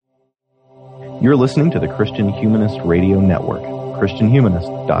You're listening to the Christian Humanist Radio Network,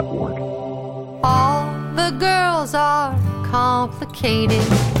 christianhumanist.org. All the girls are complicated.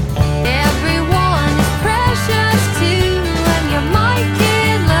 Everyone is precious too, and you might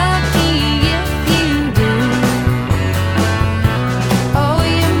get lucky if you do. Oh,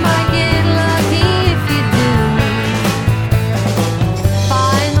 you might get lucky if you do.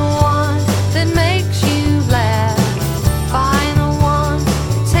 Find the one that makes you laugh. Find the one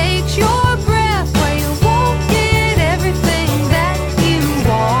that takes your breath, where you won't get everything that you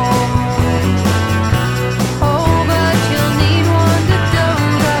want. Oh, but you'll need one to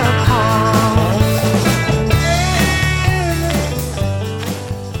dote upon.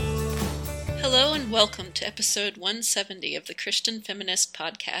 Hello and welcome to episode 170 of the Christian Feminist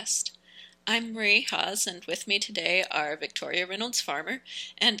Podcast. I'm Marie Hause, and with me today are Victoria Reynolds Farmer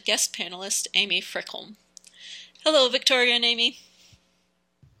and guest panelist Amy Frykholm. Hello, Victoria and Amy.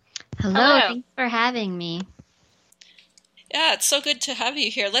 Hello, thanks for having me. Yeah, it's so good to have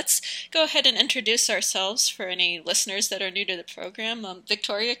you here. Let's go ahead and introduce ourselves for any listeners that are new to the program.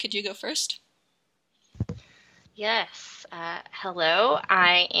 Victoria, could you go first? Yes. Hello,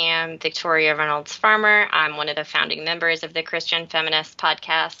 I am Victoria Reynolds Farmer. I'm one of the founding members of the Christian Feminist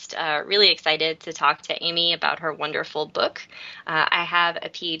Podcast. Really excited to talk to Amy about her wonderful book. I have a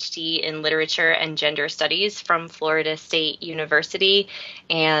PhD in literature and gender studies from Florida State University,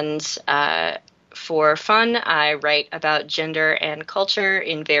 and for fun, I write about gender and culture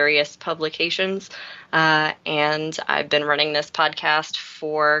in various publications, and I've been running this podcast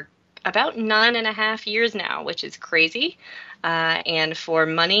for about 9.5 years now, which is crazy. And for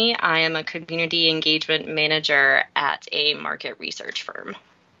money, I am a community engagement manager at a market research firm.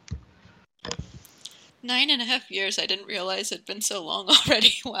 9.5 years. I didn't realize it'd been so long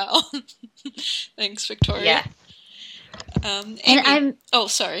already. Wow. Thanks, Victoria. Yeah. Amy.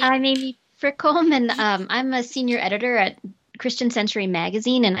 Sorry. I'm Amy Frykholm, and I'm a senior editor at Christian Century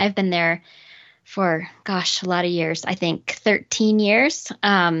Magazine, and I've been there for, a lot of years, I think 13 years.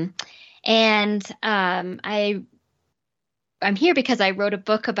 I'm here because I wrote a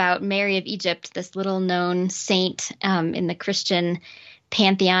book about Mary of Egypt, this little known saint in the Christian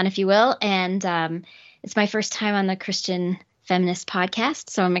pantheon, if you will. And it's my first time on the Christian Feminist Podcast,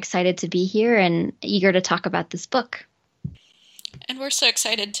 so I'm excited to be here and eager to talk about this book. And we're so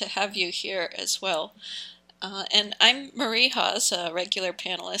excited to have you here as well. And I'm Marie Hause, a regular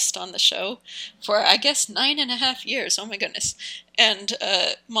panelist on the show for, 9.5 years. Oh my goodness. And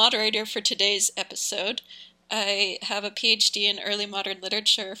moderator for today's episode. I have a PhD in early modern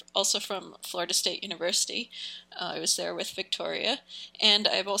literature, also from Florida State University. I was there with Victoria. And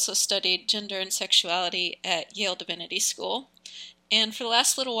I've also studied gender and sexuality at Yale Divinity School. And for the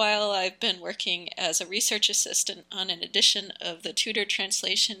last little while, I've been working as a research assistant on an edition of the Tudor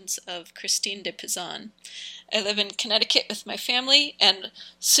translations of Christine de Pizan. I live in Connecticut with my family, and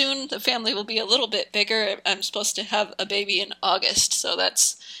soon the family will be a little bit bigger. I'm supposed to have a baby in August, so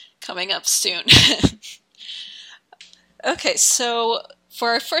that's coming up soon. Okay, so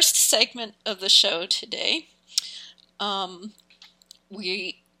for our first segment of the show today,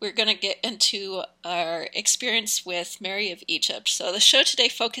 we're going to get into our experience with Mary of Egypt. So the show today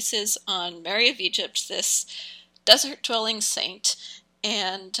focuses on Mary of Egypt, this desert-dwelling saint,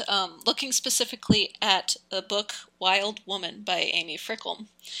 and looking specifically at the book Wild Woman by Amy Frykholm.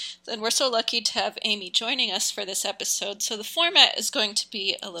 And we're so lucky to have Amy joining us for this episode. So the format is going to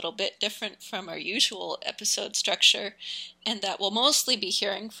be a little bit different from our usual episode structure, and that we'll mostly be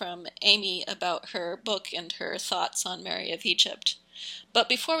hearing from Amy about her book and her thoughts on Mary of Egypt. But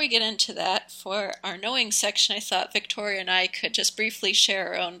before we get into that, for our knowing section, I thought Victoria and I could just briefly share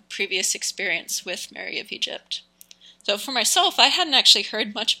our own previous experience with Mary of Egypt. So for myself, I hadn't actually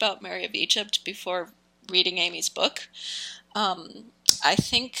heard much about Mary of Egypt before reading Amy's book. I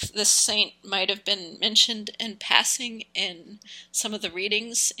think this saint might have been mentioned in passing in some of the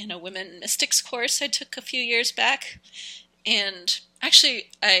readings in a women mystics course I took a few years back. And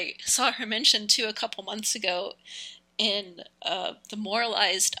actually, I saw her mentioned too a couple months ago in the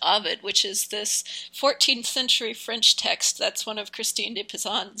Moralized Ovid, which is this 14th century French text that's one of Christine de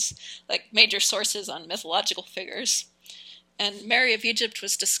Pizan's major sources on mythological figures. And Mary of Egypt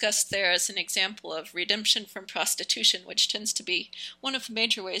was discussed there as an example of redemption from prostitution, which tends to be one of the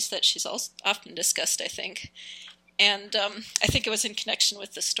major ways that she's also often discussed, I think. And I think it was in connection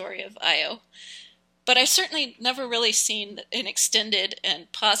with the story of Io. But I've certainly never really seen an extended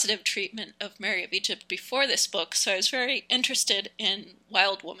and positive treatment of Mary of Egypt before this book, so I was very interested in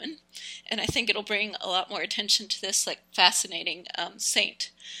Wild Woman, and I think it'll bring a lot more attention to this fascinating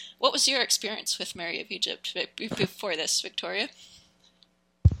saint. What was your experience with Mary of Egypt before this, Victoria?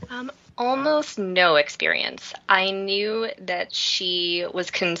 Almost no experience. I knew that she was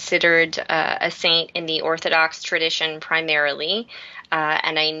considered a saint in the Orthodox tradition primarily,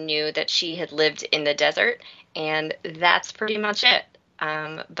 and I knew that she had lived in the desert, and that's pretty much it.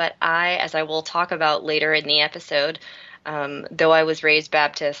 But as I will talk about later in the episode, though I was raised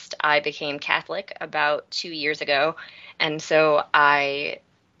Baptist, I became Catholic about 2 years ago, and so I,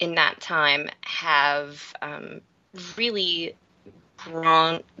 in that time, have really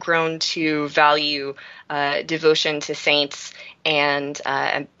grown to value devotion to saints and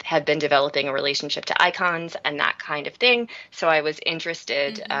have been developing a relationship to icons and that kind of thing. So I was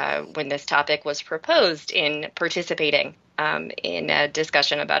interested when this topic was proposed in participating in a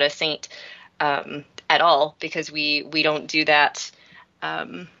discussion about a saint at all, because we don't do that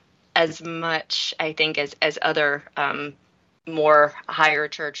as much, I think, as other more higher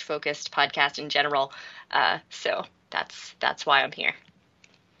church focused podcasts in general. So that's why I'm here.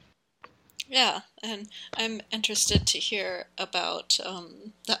 Yeah, and I'm interested to hear about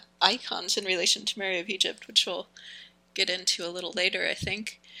the icons in relation to Mary of Egypt, which we'll get into a little later, I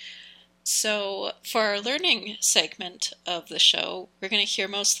think. So for our learning segment of the show, we're going to hear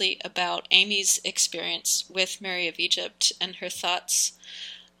mostly about Amy's experience with Mary of Egypt and her thoughts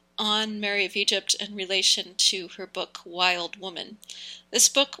on Mary of Egypt in relation to her book, Wild Woman. This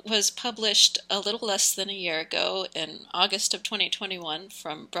book was published a little less than a year ago in August of 2021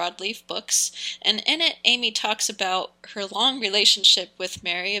 from Broadleaf Books, and in it, Amy talks about her long relationship with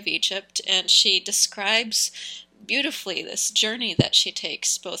Mary of Egypt, and she describes beautifully this journey that she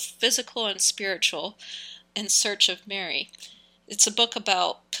takes, both physical and spiritual, in search of Mary. It's a book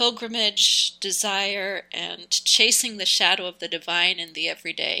about pilgrimage, desire, and chasing the shadow of the divine in the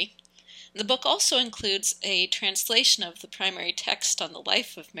everyday. The book also includes a translation of the primary text on the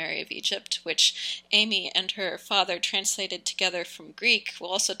life of Mary of Egypt, which Amy and her father translated together from Greek.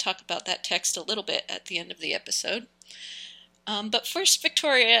 We'll also talk about that text a little bit at the end of the episode. But first,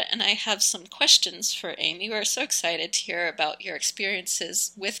 Victoria and I have some questions for Amy. We're so excited to hear about your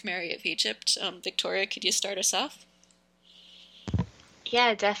experiences with Mary of Egypt. Victoria, could you start us off?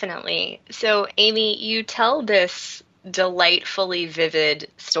 Yeah, definitely. So, Amy, you tell this delightfully vivid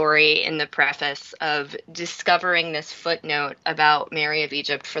story in the preface of discovering this footnote about Mary of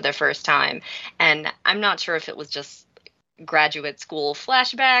Egypt for the first time. And I'm not sure if it was just graduate school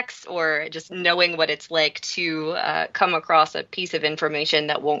flashbacks or just knowing what it's like to come across a piece of information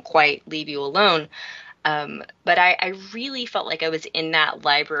that won't quite leave you alone. But I really felt like I was in that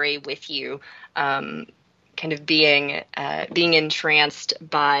library with you, kind of being entranced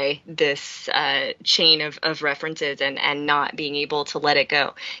by this chain of references and not being able to let it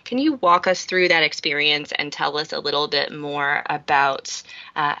go. Can you walk us through that experience and tell us a little bit more about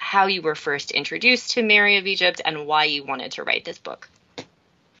how you were first introduced to Mary of Egypt and why you wanted to write this book?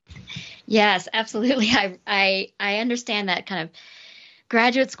 Yes, absolutely. I understand that kind of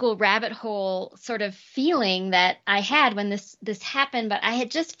graduate school rabbit hole sort of feeling that I had when this happened, but I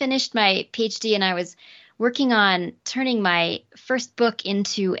had just finished my PhD and I was working on turning my first book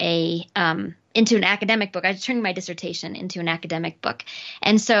into an academic book. I was turning my dissertation into an academic book.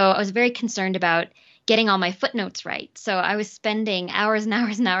 And so I was very concerned about getting all my footnotes right. So I was spending hours and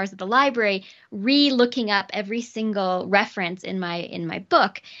hours and hours at the library re-looking up every single reference in my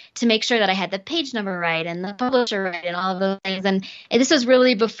book to make sure that I had the page number right and the publisher right and all of those things. And this was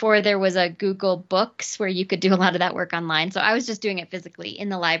really before there was a Google Books where you could do a lot of that work online. So I was just doing it physically in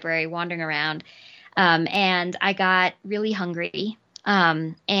the library, wandering around. And I got really hungry.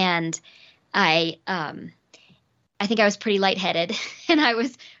 And I think I was pretty lightheaded and I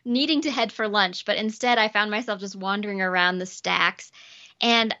was needing to head for lunch, but instead I found myself just wandering around the stacks.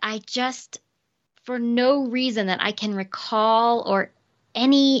 And I just, for no reason that I can recall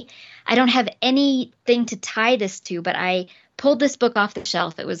I don't have anything to tie this to, but I pulled this book off the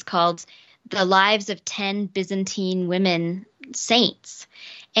shelf. It was called The Lives of 10 Byzantine Women Saints.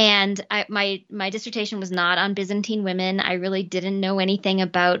 And my dissertation was not on Byzantine women. I really didn't know anything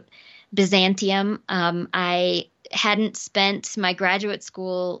about Byzantium. I hadn't spent my graduate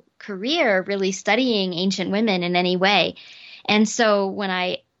school career really studying ancient women in any way. And so when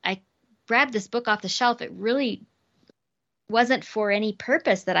I grabbed this book off the shelf, it really wasn't for any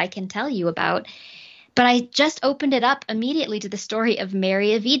purpose that I can tell you about. But I just opened it up immediately to the story of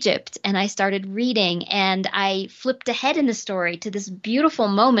Mary of Egypt, and I started reading, and I flipped ahead in the story to this beautiful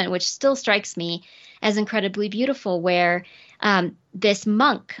moment, which still strikes me as incredibly beautiful, where this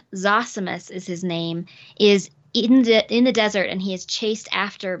monk, Zosimus is his name, is in the desert, and he is chased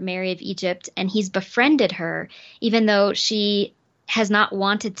after Mary of Egypt, and he's befriended her, even though she has not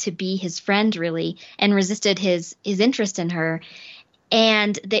wanted to be his friend, really, and resisted his interest in her.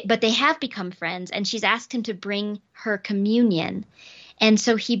 But they have become friends, and she's asked him to bring her communion. And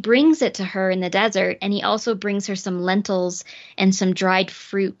so he brings it to her in the desert, and he also brings her some lentils and some dried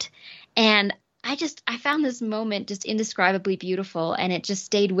fruit. And I found this moment just indescribably beautiful, and it just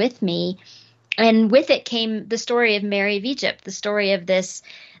stayed with me. And with it came the story of Mary of Egypt, the story of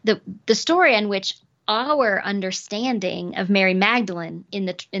the story on which our understanding of Mary Magdalene in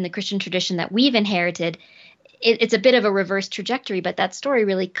the Christian tradition that we've inherited, it's a bit of a reverse trajectory, but that story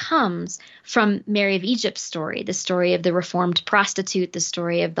really comes from Mary of Egypt's story, the story of the reformed prostitute, the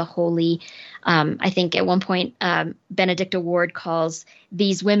story of the holy. I think at one point, Benedicta Ward calls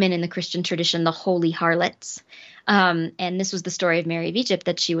these women in the Christian tradition the holy harlots. And this was the story of Mary of Egypt,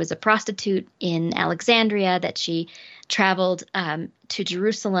 that she was a prostitute in Alexandria, that she traveled to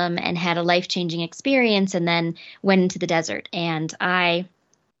Jerusalem and had a life-changing experience and then went into the desert. And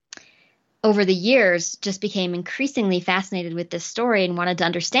over the years, just became increasingly fascinated with this story and wanted to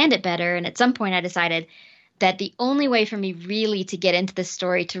understand it better. And at some point, I decided that the only way for me really to get into this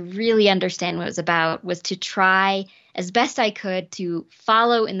story, to really understand what it was about, was to try as best I could to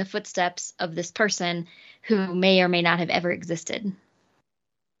follow in the footsteps of this person who may or may not have ever existed.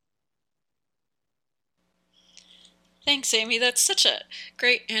 Thanks, Amy. That's such a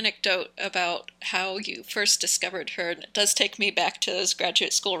great anecdote about how you first discovered her. And it does take me back to those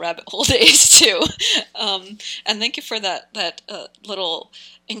graduate school rabbit hole days, too. And thank you for that little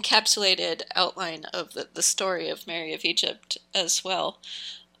encapsulated outline of the story of Mary of Egypt as well.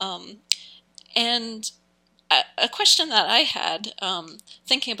 And a question that I had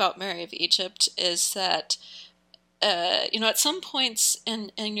thinking about Mary of Egypt is that at some points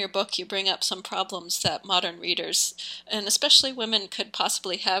in your book, you bring up some problems that modern readers, and especially women, could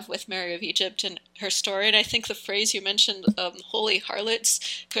possibly have with Mary of Egypt and her story. And I think the phrase you mentioned, holy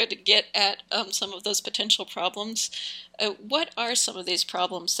harlots, could get at some of those potential problems. What are some of these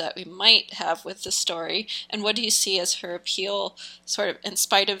problems that we might have with the story? And what do you see as her appeal, sort of in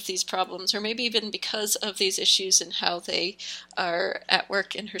spite of these problems, or maybe even because of these issues and how they are at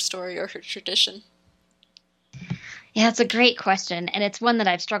work in her story or her tradition? Yeah, it's a great question. And it's one that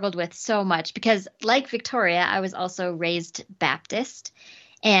I've struggled with so much because, like Victoria, I was also raised Baptist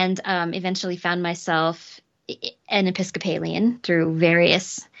and eventually found myself an Episcopalian through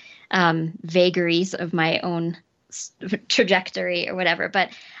various vagaries of my own trajectory or whatever. But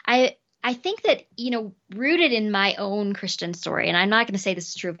I think that, rooted in my own Christian story, and I'm not going to say this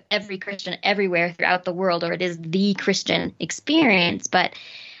is true of every Christian everywhere throughout the world, or it is the Christian experience, but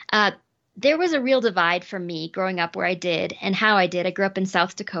there was a real divide for me growing up where I did and how I did. I grew up in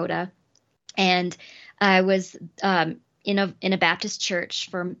South Dakota, and I was in a Baptist church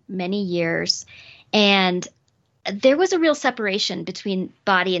for many years. And there was a real separation between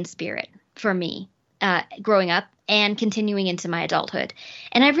body and spirit for me growing up and continuing into my adulthood.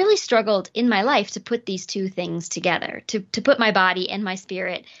 And I really struggled in my life to put these two things together, to put my body and my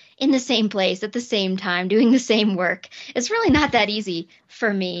spirit in the same place at the same time, doing the same work. It's really not that easy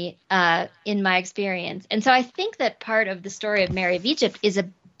for me in my experience. And so I think that part of the story of Mary of Egypt is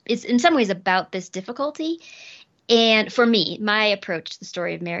in some ways about this difficulty. And for me, my approach to the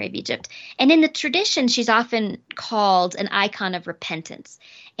story of Mary of Egypt. And in the tradition, she's often called an icon of repentance.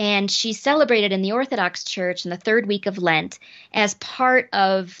 And she's celebrated in the Orthodox Church in the third week of Lent as part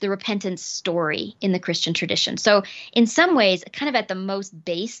of the repentance story in the Christian tradition. So in some ways, kind of at the most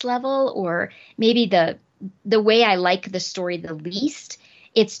base level, or maybe the way I like the story the least,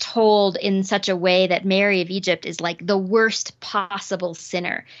 it's told in such a way that Mary of Egypt is like the worst possible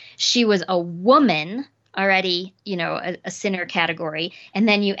sinner. She was a woman, already, a sinner category. And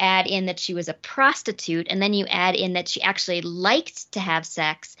then you add in that she was a prostitute. And then you add in that she actually liked to have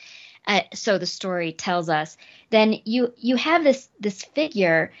sex. So the story tells us. Then you have this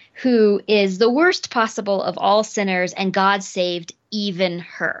figure who is the worst possible of all sinners, and God saved even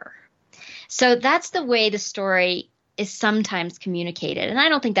her. So that's the way the story is sometimes communicated. And I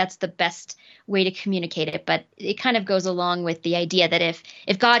don't think that's the best way to communicate it, but it kind of goes along with the idea that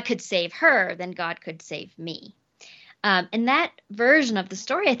if God could save her, then God could save me. And that version of the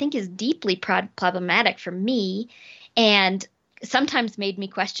story, I think, is deeply problematic for me, and sometimes made me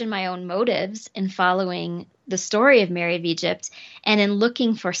question my own motives in following the story of Mary of Egypt and in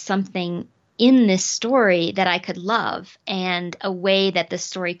looking for something in this story that I could love, and a way that the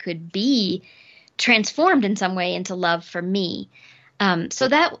story could be transformed in some way into love for me. So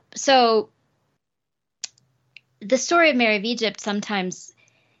the story of Mary of Egypt sometimes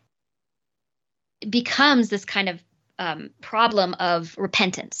becomes this kind of problem of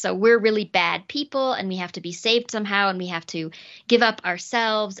repentance. So we're really bad people and we have to be saved somehow and we have to give up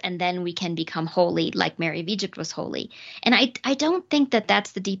ourselves and then we can become holy like Mary of Egypt was holy. And I don't think that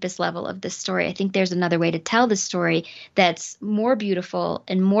that's the deepest level of this story. I think there's another way to tell the story that's more beautiful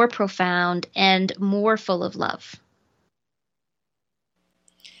and more profound and more full of love.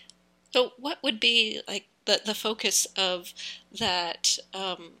 So what would be like the focus of that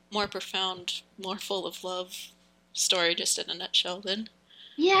more profound, more full of love story, just in a nutshell then?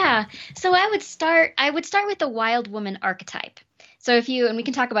 Yeah. So I would start with the wild woman archetype. So and we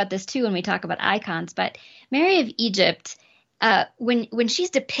can talk about this too when we talk about icons, but Mary of Egypt, when she's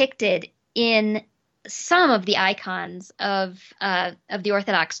depicted in some of the icons of the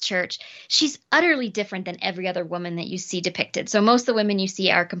Orthodox Church, she's utterly different than every other woman that you see depicted. So most of the women you see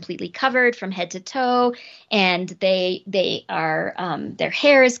are completely covered from head to toe, and they are their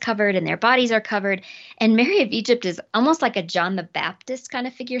hair is covered and their bodies are covered. And Mary of Egypt is almost like a John the Baptist kind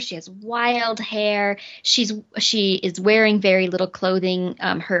of figure. She has wild hair. She is wearing very little clothing.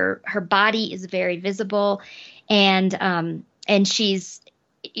 Her body is very visible, and she's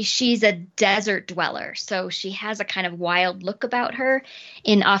a desert dweller, so she has a kind of wild look about her,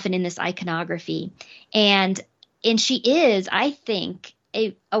 often in this iconography, and she is, I think,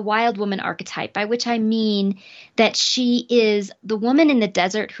 a wild woman archetype, by which I mean that she is the woman in the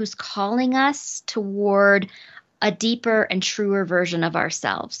desert who's calling us toward a deeper and truer version of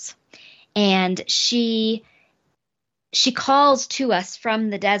ourselves, and she calls to us from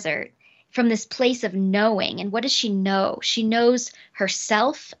the desert, from this place of knowing. And what does she know? She knows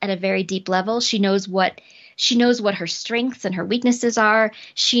herself at a very deep level. She knows what her strengths and her weaknesses are.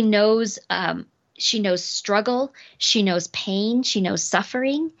 She knows struggle. She knows pain. She knows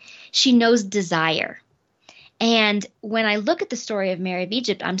suffering. She knows desire. And when I look at the story of Mary of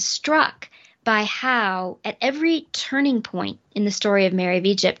Egypt, I'm struck by how at every turning point in the story of Mary of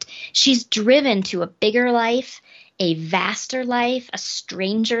Egypt, she's driven to a bigger life, a vaster life, a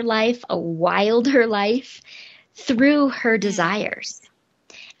stranger life, a wilder life through her desires.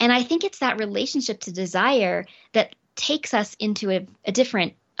 And I think it's that relationship to desire that takes us into a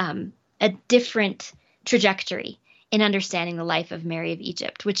different trajectory in understanding the life of Mary of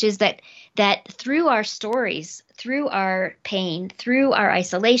Egypt, which is that through our stories, through our pain, through our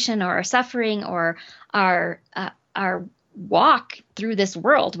isolation or our suffering or our walk through this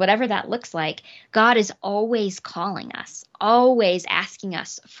world, whatever that looks like, God is always calling us, always asking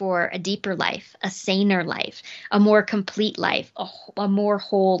us for a deeper life, a saner life, a more complete life, a more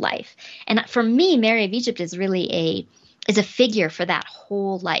whole life. And for me, Mary of Egypt is really a figure for that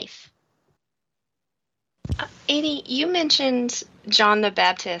whole life. Amy, you mentioned John the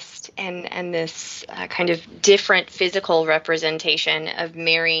Baptist and this kind of different physical representation of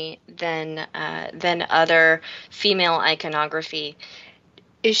Mary than other female iconography.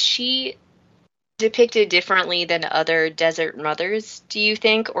 Is she depicted differently than other desert mothers, do you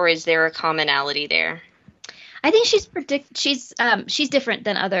think, or is there a commonality there? I think she's different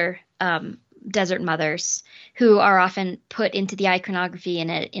than other desert mothers who are often put into the iconography in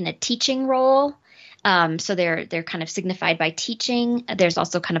a teaching role. So they're kind of signified by teaching. There's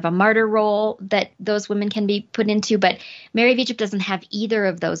also kind of a martyr role that those women can be put into. But Mary of Egypt doesn't have either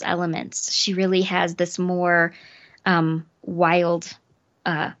of those elements. She really has this more wild.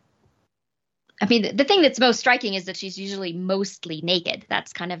 The thing that's most striking is that she's usually mostly naked.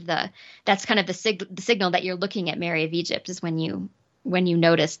 That's kind of the signal that you're looking at Mary of Egypt, is when you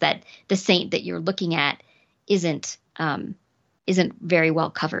notice that the saint that you're looking at isn't very well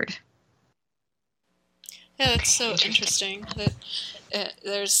covered. Yeah, that's so interesting. That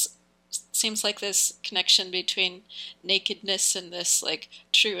seems like this connection between nakedness and this like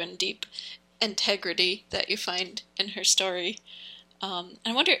true and deep integrity that you find in her story. I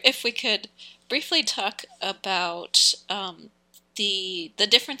wonder if we could briefly talk about the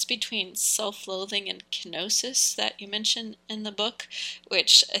difference between self-loathing and kenosis that you mention in the book,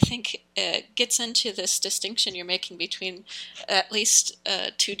 which I think gets into this distinction you're making between at least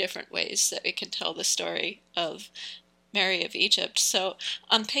two different ways that we can tell the story of Mary of Egypt. So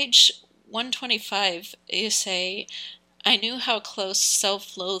on page 125, you say, I knew how close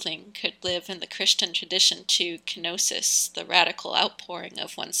self-loathing could live in the Christian tradition to kenosis, the radical outpouring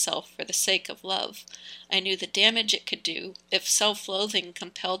of oneself for the sake of love. I knew the damage it could do. If self-loathing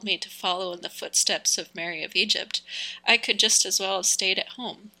compelled me to follow in the footsteps of Mary of Egypt, I could just as well have stayed at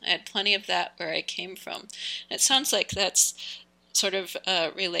home. I had plenty of that where I came from. It sounds like that's sort of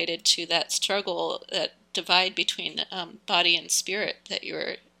related to that struggle, that divide between body and spirit that you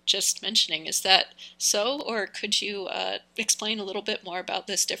were just mentioning. Is that so, or could you explain a little bit more about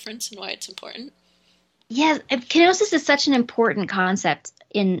this difference and why it's important? Yes, kenosis is such an important concept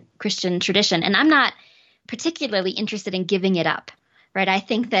in Christian tradition, and I'm not particularly interested in giving it up, right? I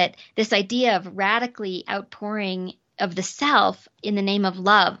think that this idea of radically outpouring of the self in the name of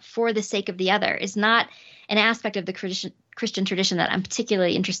love for the sake of the other is not an aspect of the Christian tradition that I'm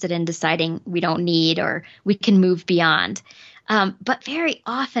particularly interested in deciding we don't need or we can move beyond. But very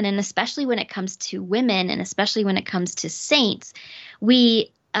often, and especially when it comes to women, and especially when it comes to saints, we've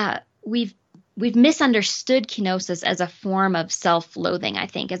misunderstood kenosis as a form of self-loathing, I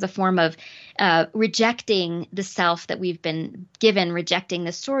think, as a form of rejecting the self that we've been given, rejecting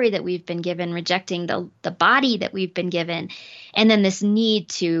the story that we've been given, rejecting the body that we've been given, and then this need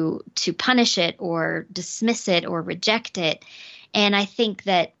to punish it or dismiss it or reject it. And I think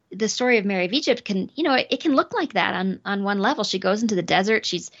that the story of Mary of Egypt can, it can look like that on one level. She goes into the desert.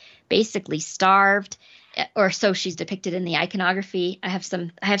 She's basically starved, or so she's depicted in the iconography. I have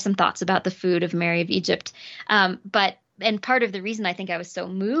some thoughts about the food of Mary of Egypt. And part of the reason I think I was so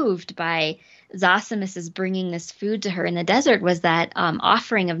moved by Zosimus's bringing this food to her in the desert was that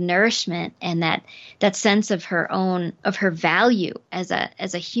offering of nourishment and that sense of her value as a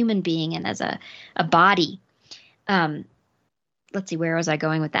human being and as a body. Let's see, where was I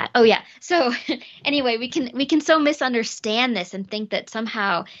going with that? Oh yeah. So anyway, we can so misunderstand this and think that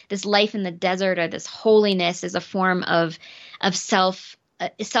somehow this life in the desert or this holiness is a form of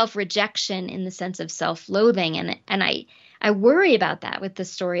self-rejection in the sense of self-loathing. And I worry about that with the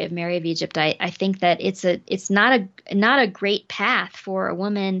story of Mary of Egypt. I think that it's not a great path for a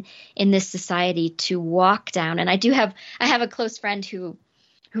woman in this society to walk down. And I have a close friend who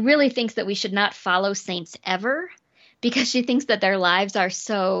really thinks that we should not follow saints ever, because she thinks that their lives are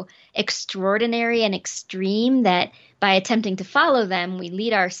so extraordinary and extreme that by attempting to follow them, we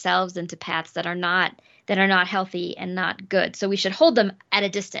lead ourselves into paths that are not healthy and not good. So we should hold them at a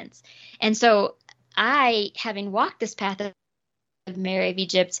distance. And so I, having walked this path of Mary of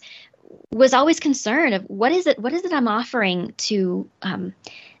Egypt, was always concerned of what is it I'm offering to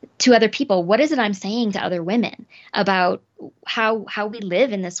other people? What is it I'm saying to other women about how we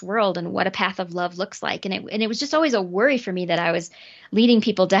live in this world and what a path of love looks like? And it was just always a worry for me that I was leading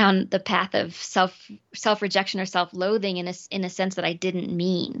people down the path of self-rejection or self-loathing in a sense that I didn't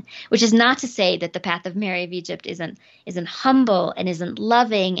mean, which is not to say that the path of Mary of Egypt isn't humble and isn't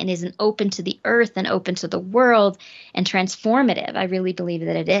loving and isn't open to the earth and open to the world and transformative. I really believe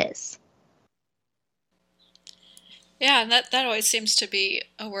that it is. Yeah, and that always seems to be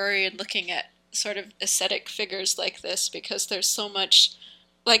a worry in looking at sort of ascetic figures like this, because there's so much,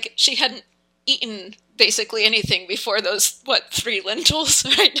 like, she hadn't eaten basically anything before those, 3 lentils,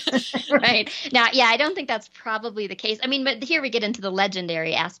 right? Right. Now, yeah, I don't think that's probably the case. I mean, but here we get into the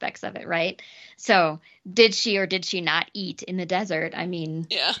legendary aspects of it, right? So did she or did she not eat in the desert? I mean,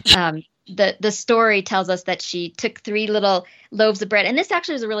 yeah. The story tells us that she took 3 little loaves of bread. And this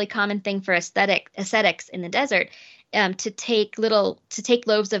actually is a really common thing for ascetics in the desert. To take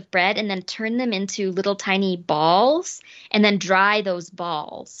loaves of bread and then turn them into little tiny balls and then dry those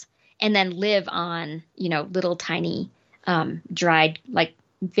balls and then live on, little tiny dried, like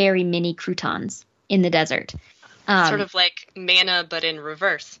very mini croutons in the desert. Sort of like manna, but in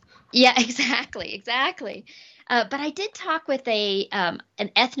reverse. Yeah, exactly. But I did talk with an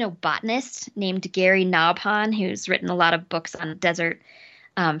ethnobotanist named Gary Nobhan, who's written a lot of books on desert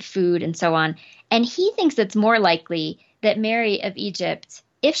food and so on. And he thinks it's more likely that Mary of Egypt,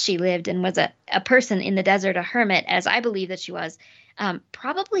 if she lived and was a person in the desert, a hermit, as I believe that she was,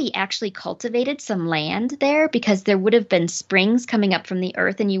 probably actually cultivated some land there, because there would have been springs coming up from the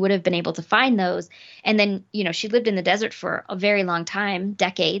earth and you would have been able to find those. And then, she lived in the desert for a very long time,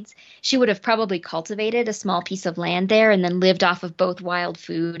 decades. She would have probably cultivated a small piece of land there and then lived off of both wild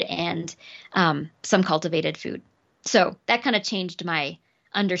food and some cultivated food. So that kind of changed my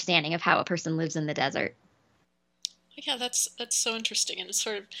understanding of how a person lives in the desert. Yeah, that's so interesting, and it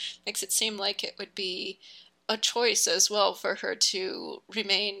sort of makes it seem like it would be a choice as well for her to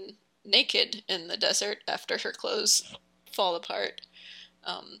remain naked in the desert after her clothes fall apart.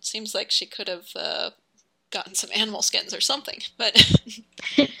 Seems like she could have gotten some animal skins or something, but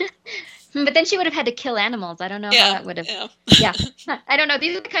but then she would have had to kill animals. I don't know how that would have. Yeah. I don't know.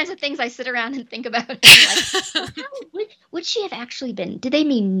 These are the kinds of things I sit around and think about. And like, would she have actually been? Did they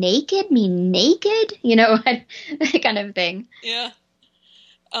mean naked? That kind of thing. Yeah.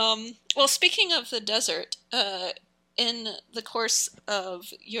 Well, speaking of the desert, in the course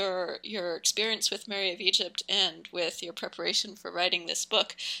of your experience with Mary of Egypt and with your preparation for writing this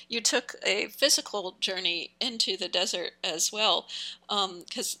book, you took a physical journey into the desert as well,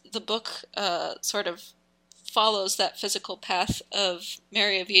 because the book sort of follows that physical path of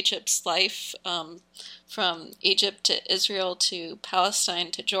Mary of Egypt's life, from Egypt to Israel to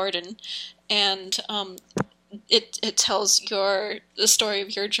Palestine to Jordan, and it tells the story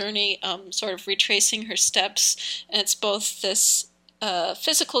of your journey, sort of retracing her steps, and it's both this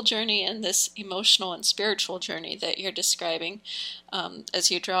physical journey and this emotional and spiritual journey that you're describing,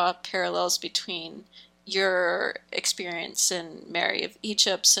 as you draw parallels between your experience in Mary of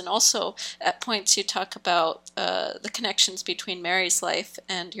Egypt, and also at points you talk about the connections between Mary's life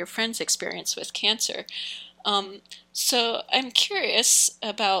and your friend's experience with cancer. So I'm curious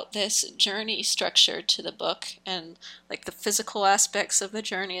about this journey structure to the book, and like the physical aspects of the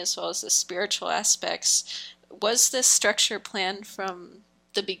journey as well as the spiritual aspects. Was this structure planned from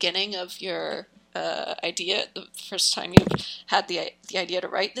the beginning of your idea, the first time you had the idea to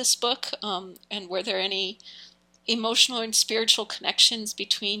write this book? And were there any emotional and spiritual connections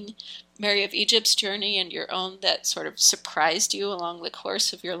between Mary of Egypt's journey and your own that sort of surprised you along the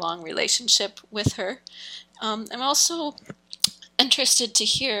course of your long relationship with her? I'm also interested to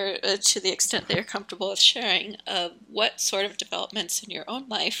hear, to the extent that you're comfortable with sharing, what sort of developments in your own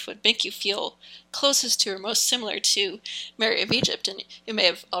life would make you feel closest to or most similar to Mary of Egypt. And you may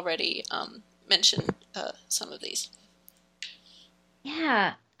have already mentioned some of these.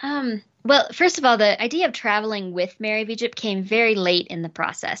 Yeah. Well, first of all, the idea of traveling with Mary of Egypt came very late in the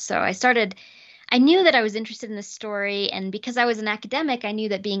process. So I knew that I was interested in this story, and because I was an academic, I knew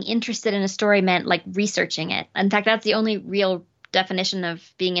that being interested in a story meant like researching it. In fact, that's the only real definition of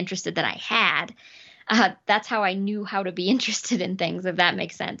being interested that I had. That's how I knew how to be interested in things, if that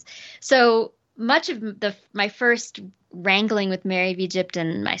makes sense. So much of my first wrangling with Mary of Egypt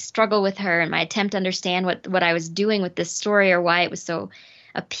and my struggle with her and my attempt to understand what I was doing with this story or why it was so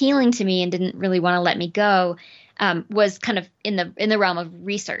appealing to me and didn't really want to let me go, was kind of in the realm of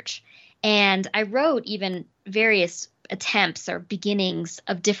research. And I wrote even various attempts or beginnings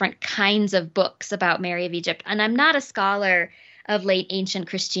of different kinds of books about Mary of Egypt. And I'm not a scholar of late ancient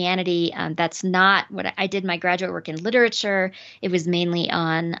Christianity. That's not what I did. My graduate work in literature. It was mainly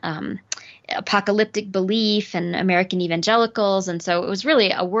on apocalyptic belief and American evangelicals. And so it was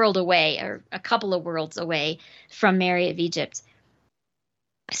really a world away, or a couple of worlds away, from Mary of Egypt.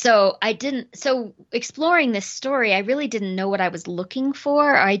 So exploring this story, I really didn't know what I was looking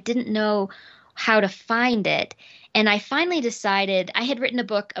for, or I didn't know how to find it. And I finally decided, I had written a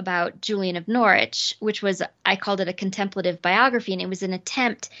book about Julian of Norwich, which was, I called it a contemplative biography, and it was an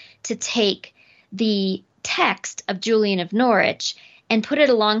attempt to take the text of Julian of Norwich and put it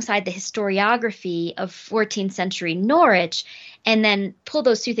alongside the historiography of 14th century Norwich, and then pull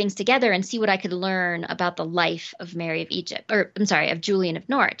those two things together and see what I could learn about the life of Mary of Egypt, of Julian of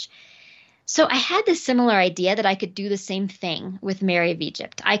Norwich. So I had this similar idea that I could do the same thing with Mary of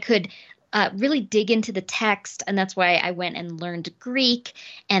Egypt. I could really dig into the text, and that's why I went and learned Greek,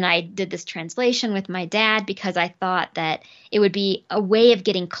 and I did this translation with my dad because I thought that it would be a way of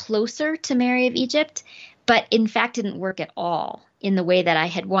getting closer to Mary of Egypt, but in fact didn't work at all in the way that I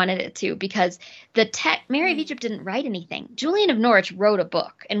had wanted it to, because Mary of Egypt didn't write anything. Julian of Norwich wrote a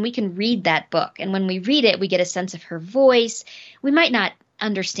book, and we can read that book, and when we read it, we get a sense of her voice. We might not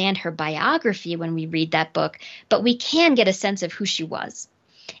understand her biography when we read that book, but we can get a sense of who she was.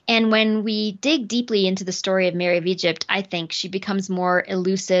 And when we dig deeply into the story of Mary of Egypt, I think she becomes more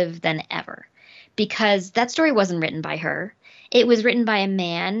elusive than ever, because that story wasn't written by her. It was written by a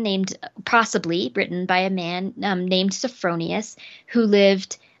man named Sophronius, who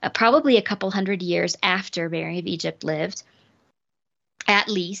lived probably a couple hundred years after Mary of Egypt lived. At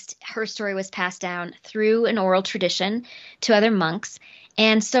least her story was passed down through an oral tradition to other monks.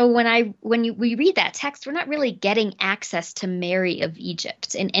 And so when we read that text, we're not really getting access to Mary of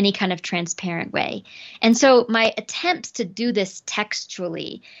Egypt in any kind of transparent way. And so my attempts to do this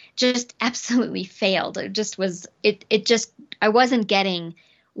textually just absolutely failed. I wasn't getting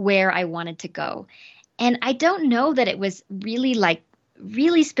where I wanted to go. And I don't know that it was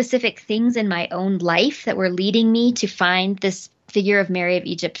really specific things in my own life that were leading me to find this figure of Mary of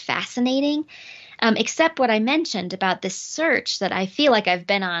Egypt fascinating. Except what I mentioned about this search that I feel like I've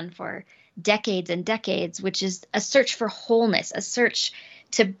been on for decades and decades, which is a search for wholeness, a search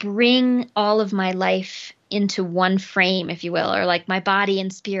to bring all of my life into one frame, if you will, or like my body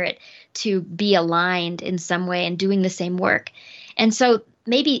and spirit to be aligned in some way and doing the same work. And so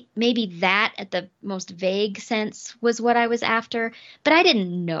maybe that at the most vague sense was what I was after, but I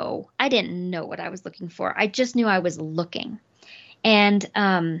didn't know what I was looking for. I just knew I was looking.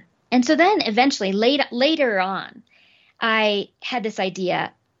 And so then eventually later on, I had this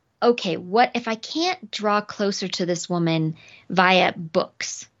idea, okay, what if I can't draw closer to this woman via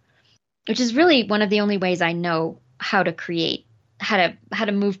books? which is really one of the only ways I know how to create, how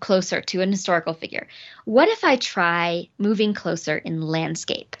to move closer to an historical figure. What if I try moving closer in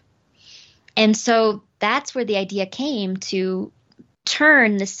landscape? And so that's where the idea came to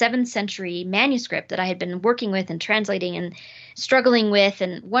turn the 7th century manuscript that I had been working with and translating and struggling with.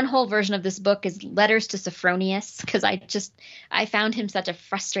 And one whole version of this book is letters to Sophronius, because I found him such a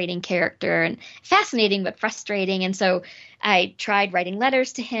frustrating character, and fascinating, but frustrating. And so I tried writing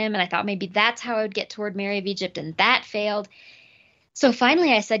letters to him, and I thought maybe that's how I would get toward Mary of Egypt, and that failed. So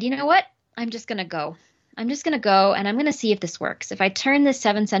finally I said, you know what? I'm just going to go. I'm just going to go, and I'm going to see if this works. If I turn this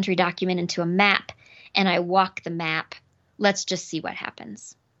 7th century document into a map and I walk the map, let's just see what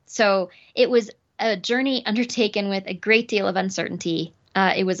happens. So it was a journey undertaken with a great deal of uncertainty.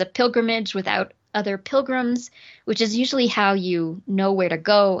 It was a pilgrimage without other pilgrims, which is usually how you know where to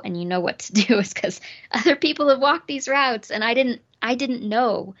go and you know what to do, is because other people have walked these routes. And I didn't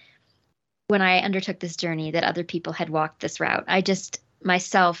know when I undertook this journey that other people had walked this route. I just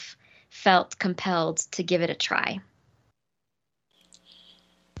myself felt compelled to give it a try.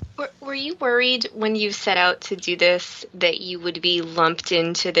 Were you worried when you set out to do this that you would be lumped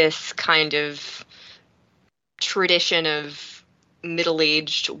into this kind of tradition of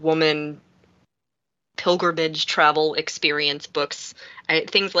middle-aged woman pilgrimage travel experience books,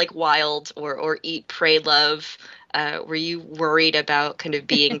 things like Wild or Eat, Pray, Love? Were you worried about kind of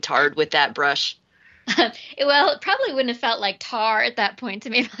being tarred with that brush? Well, it probably wouldn't have felt like tar at that point to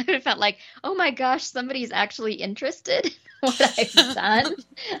me. It would have felt like, oh my gosh, somebody's actually interested in what I've done.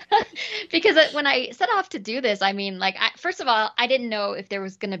 Because when I set off to do this, I mean, like, first of all, I didn't know if there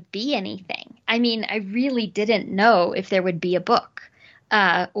was going to be anything. I mean, I really didn't know if there would be a book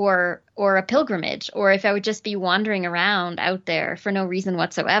or a pilgrimage, or if I would just be wandering around out there for no reason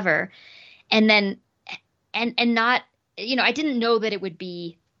whatsoever. And then, and not, I didn't know that it would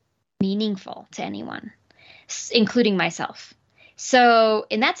be meaningful to anyone, including myself. So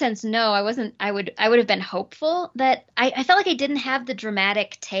in that sense, no, I wasn't. I would have been hopeful that I felt like I didn't have the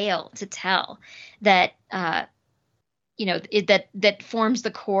dramatic tale to tell that that forms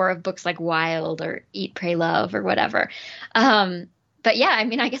the core of books like Wild or Eat, Pray, Love or whatever. But yeah, I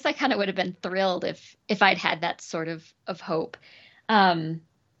mean, I guess I kind of would have been thrilled if I'd had that sort of hope.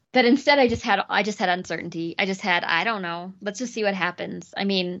 But instead, I just had uncertainty. I just had, I don't know. Let's just see what happens. I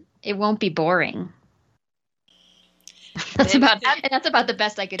mean, it won't be boring. That's about the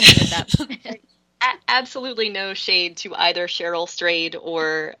best I could do with that. Absolutely no shade to either Cheryl Strayed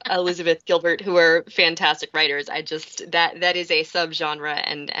or Elizabeth Gilbert, who are fantastic writers. I just that is a subgenre,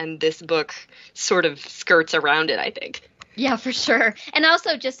 and this book sort of skirts around it, I think. Yeah, for sure. And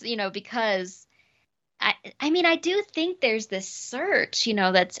also just, because I mean, I do think there's this search,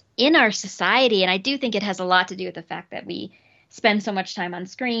 that's in our society. And I do think it has a lot to do with the fact that we spend so much time on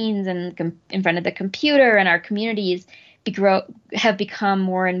screens and in front of the computer, and our communities have become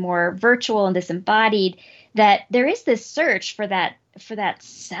more and more virtual and disembodied, that there is this search for that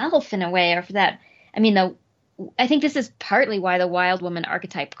self in a way, or for that. I mean, I think this is partly why the wild woman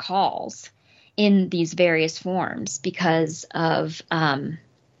archetype calls in these various forms, because of our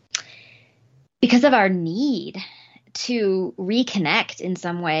need to reconnect in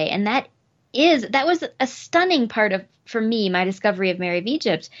some way. And that was a stunning part of, for me, my discovery of Mary of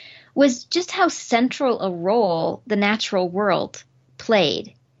Egypt, was just how central a role the natural world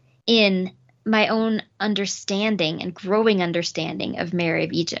played in my own understanding and growing understanding of Mary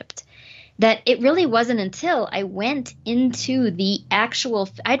of Egypt. That it really wasn't until I went into the actual,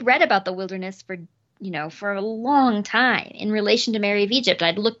 I'd read about the wilderness for a long time in relation to Mary of Egypt.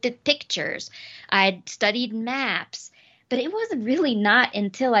 I'd looked at pictures, I'd studied maps, but it wasn't really not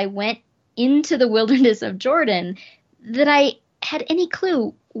until I went into the wilderness of Jordan that I had any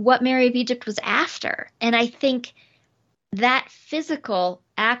clue what Mary of Egypt was after. And I think that physical,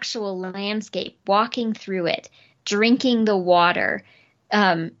 actual landscape, walking through it, drinking the water,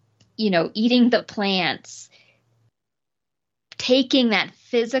 eating the plants, taking that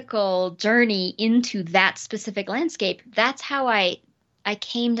physical journey into that specific landscape, that's how I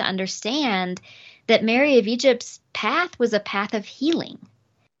came to understand that Mary of Egypt's path was a path of healing.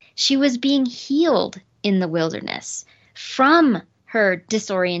 She was being healed in the wilderness from her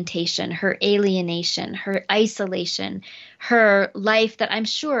disorientation, her alienation, her isolation, her life that I'm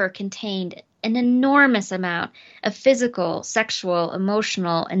sure contained an enormous amount of physical, sexual,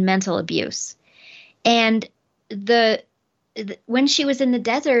 emotional, and mental abuse. And when she was in the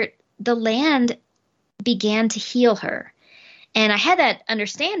desert, the land began to heal her. And I had that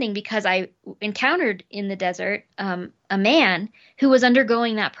understanding because I encountered in the desert a man who was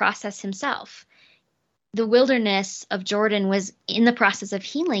undergoing that process himself. the wilderness of Jordan was in the process of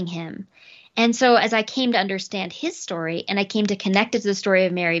healing him. And so as I came to understand his story, and I came to connect it to the story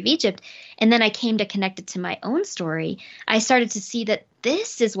of Mary of Egypt, and then I came to connect it to my own story, I started to see that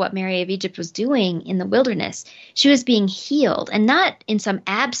this is what Mary of Egypt was doing in the wilderness. She was being healed, and not in some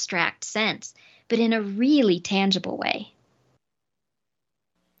abstract sense, but in a really tangible way.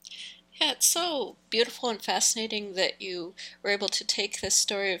 Yeah, it's so beautiful and fascinating that you were able to take this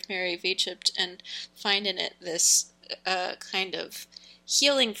story of Mary of Egypt and find in it this kind of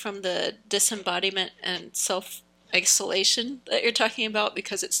healing from the disembodiment and self-isolation that you're talking about,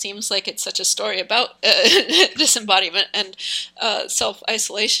 because it seems like it's such a story about disembodiment and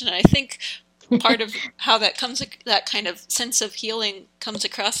self-isolation. And I think part of how that kind of sense of healing comes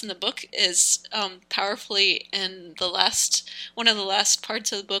across in the book is powerfully in one of the last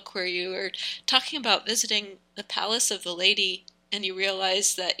parts of the book, where you are talking about visiting the palace of the lady, and you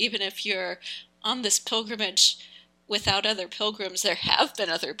realize that even if you're on this pilgrimage without other pilgrims, there have been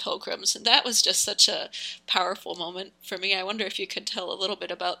other pilgrims, and that was just such a powerful moment for me. I wonder if you could tell a little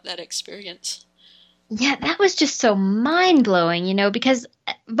bit about that experience. Yeah, that was just so mind-blowing, because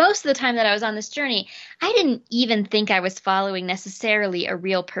most of the time that I was on this journey, I didn't even think I was following necessarily a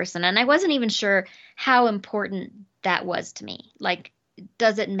real person. And I wasn't even sure how important that was to me. Like,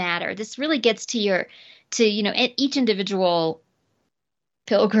 does it matter? This really gets to each individual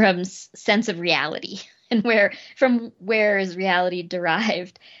pilgrim's sense of reality and where is reality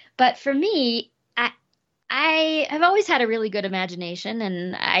derived. But for me, I have always had a really good imagination,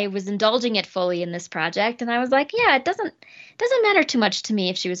 and I was indulging it fully in this project. And I was like, yeah, it doesn't matter too much to me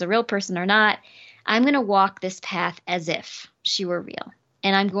if she was a real person or not. I'm going to walk this path as if she were real.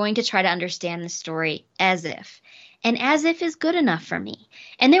 And I'm going to try to understand the story as if. And as if is good enough for me.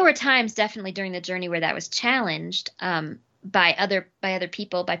 And there were times definitely during the journey where that was challenged by other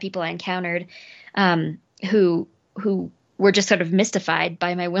people, by people I encountered who were just sort of mystified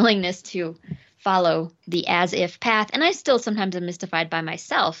by my willingness to follow the as if path. And I still sometimes am mystified by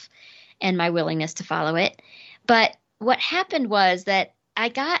myself and my willingness to follow it. But what happened was that I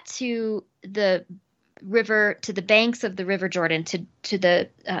got to the river, to the banks of the River Jordan, to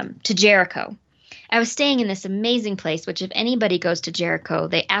Jericho. I was staying in this amazing place, which if anybody goes to Jericho,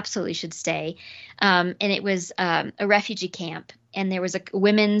 they absolutely should stay. And it was a refugee camp, and there was a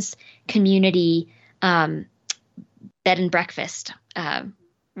women's community bed and breakfast.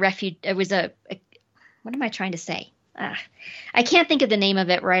 It was what am I trying to say? I can't think of the name of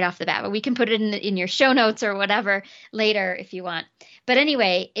it right off the bat, but we can put it in your show notes or whatever later if you want. But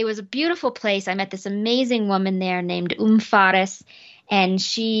anyway, it was a beautiful place. I met this amazing woman there named Faris, and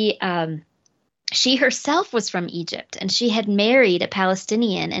she herself was from Egypt, and she had married a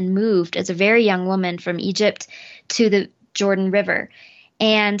Palestinian and moved as a very young woman from Egypt to the Jordan River.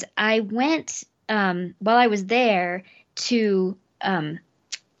 And I went while I was there to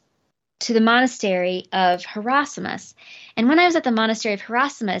the monastery of Hieronymus. And when I was at the monastery of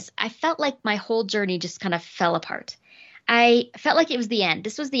Hieronymus, I felt like my whole journey just kind of fell apart. I felt like it was the end.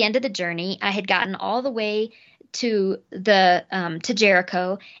 This was the end of the journey. I had gotten all the way to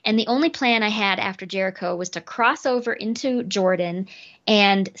Jericho, and the only plan I had after Jericho was to cross over into Jordan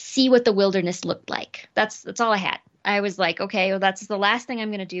and see what the wilderness looked like. That's all I had. I was like, okay, well, that's the last thing I'm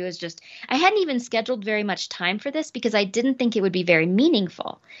going to do is I hadn't even scheduled very much time for this because I didn't think it would be very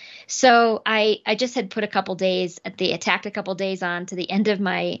meaningful. So I just had put tacked a couple days on to the end of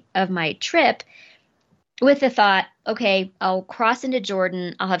my trip with the thought, okay, I'll cross into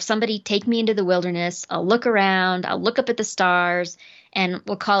Jordan. I'll have somebody take me into the wilderness. I'll look around. I'll look up at the stars, and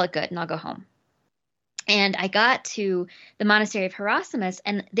we'll call it good, and I'll go home. And I got to the monastery of Hieronymus,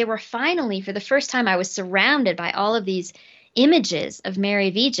 and there were finally, for the first time, I was surrounded by all of these images of Mary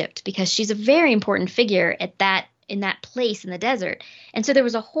of Egypt, because she's a very important figure in that place in the desert. And so there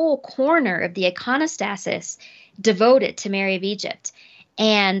was a whole corner of the iconostasis devoted to Mary of Egypt.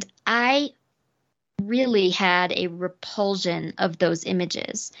 And I really had a repulsion of those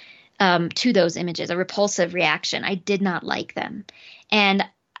images, to those images, a repulsive reaction. I did not like them. And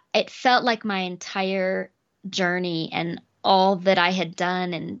it felt like my entire journey and all that I had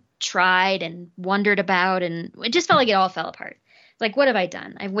done and tried and wondered about, and it just felt like it all fell apart. Like, what have I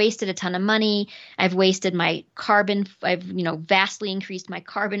done? I've wasted a ton of money. I've wasted my carbon. I've, vastly increased my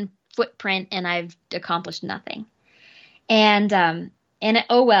carbon footprint, and I've accomplished nothing. And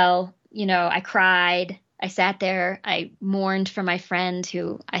oh well, I cried. I sat there. I mourned for my friend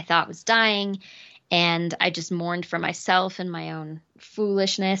who I thought was dying. And I just mourned for myself and my own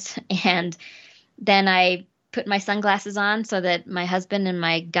foolishness. And then I put my sunglasses on so that my husband and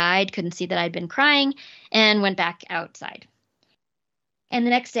my guide couldn't see that I'd been crying, and went back outside. And the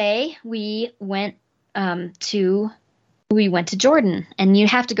next day we went we went to Jordan, and you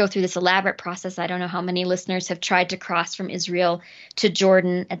have to go through this elaborate process. I don't know how many listeners have tried to cross from Israel to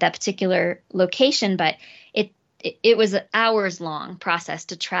Jordan at that particular location, but it was an hours long process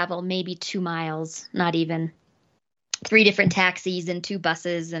to travel maybe 2 miles, not even, 3 different taxis and 2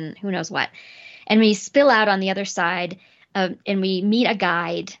 buses and who knows what. And we spill out on the other side, and we meet a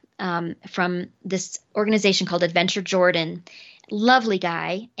guide from this organization called Adventure Jordan. Lovely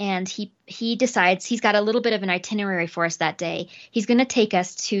guy. And he decides he's got a little bit of an itinerary for us that day. He's going to take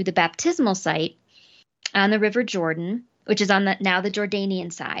us to the baptismal site on the River Jordan, which is on now the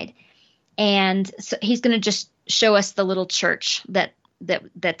Jordanian side. And so he's going to just show us the little church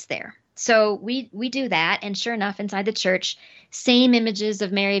that's there. So we do that. And sure enough, inside the church, same images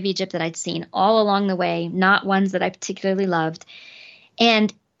of Mary of Egypt that I'd seen all along the way, not ones that I particularly loved.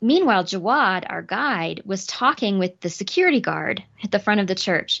 And meanwhile, Jawad, our guide, was talking with the security guard at the front of the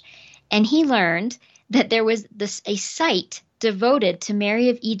church. And he learned that there was a site devoted to Mary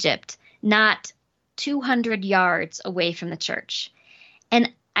of Egypt, not 200 yards away from the church.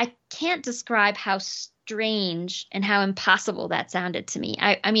 And I can't describe how strange and how impossible that sounded to me.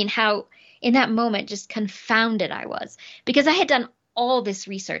 I mean, how in that moment just confounded I was, because I had done all this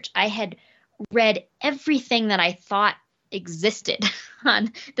research. I had read everything that I thought existed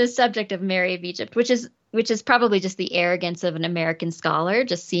on the subject of Mary of Egypt, which is probably just the arrogance of an American scholar,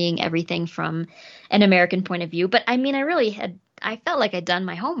 just seeing everything from an American point of view. But I mean, I felt like I'd done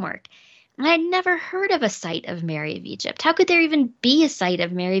my homework. And I'd never heard of a site of Mary of Egypt. How could there even be a site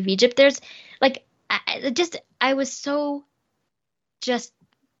of Mary of Egypt? There's like, I was so just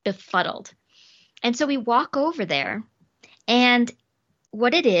befuddled. And so we walk over there, and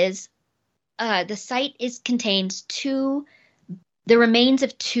what it is, the site contains the remains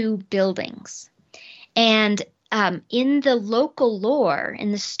of 2 buildings. And in the local lore,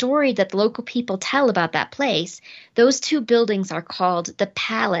 in the story that the local people tell about that place, those 2 buildings are called the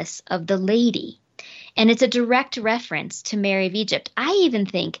Palace of the Lady. And it's a direct reference to Mary of Egypt. I even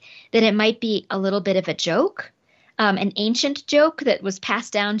think that it might be a little bit of a joke, an ancient joke that was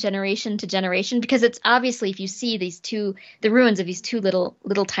passed down generation to generation, because it's obviously, if you see the ruins of these 2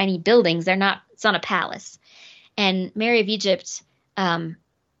 little tiny buildings, it's not a palace. And Mary of Egypt, and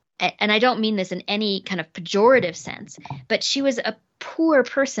I don't mean this in any kind of pejorative sense, but she was a poor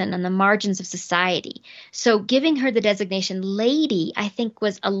person on the margins of society. So giving her the designation lady, I think,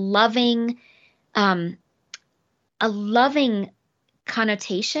 was a loving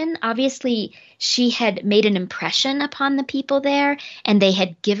connotation. Obviously, she had made an impression upon the people there, and they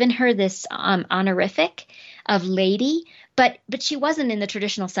had given her this honorific of lady. But she wasn't in the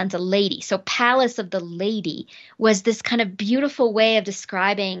traditional sense a lady. So Palace of the Lady was this kind of beautiful way of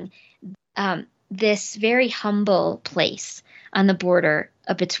describing this very humble place on the border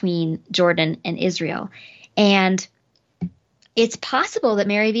between Jordan and Israel. And it's possible that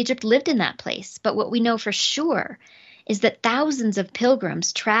Mary of Egypt lived in that place. But what we know for sure is that thousands of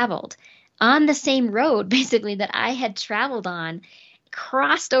pilgrims traveled on the same road, basically, that I had traveled on,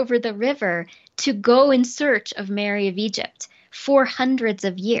 crossed over the river to go in search of Mary of Egypt for hundreds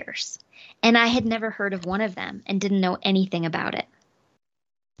of years. And I had never heard of one of them and didn't know anything about it.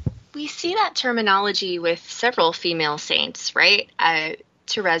 We see that terminology with several female saints, right?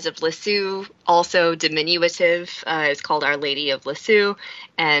 Therese of Lisieux, also diminutive, is called Our Lady of Lisieux,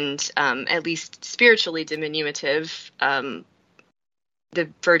 and at least spiritually diminutive, the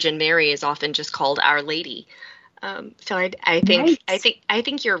Virgin Mary is often just called Our Lady. So I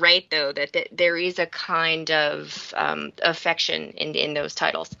think you're right, though, that there is a kind of affection in those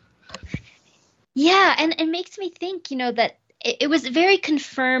titles. Yeah, and it makes me think, that it was very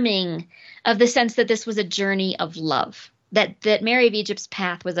confirming of the sense that this was a journey of love, that Mary of Egypt's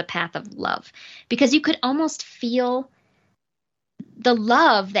path was a path of love, because you could almost feel the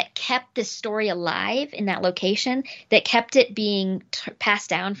love that kept this story alive in that location, that kept it being passed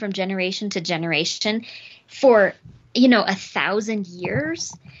down from generation to generation for 1,000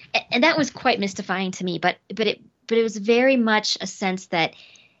 years. And that was quite mystifying to me, but it was very much a sense that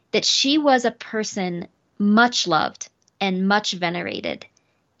she was a person much loved and much venerated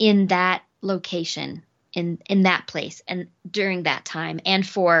in that location, in that place, and during that time, and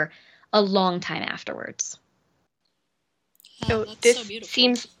for a long time afterwards. So this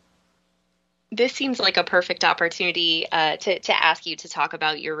seems like a perfect opportunity to ask you to talk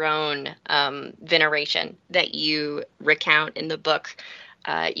about your own veneration that you recount in the book.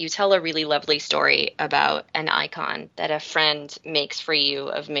 You tell a really lovely story about an icon that a friend makes for you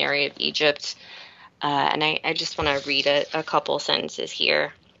of Mary of Egypt. And I just want to read a couple sentences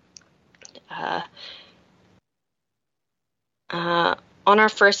here. On our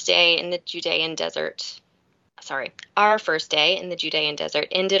first day in the Judean desert, our first day in the Judean desert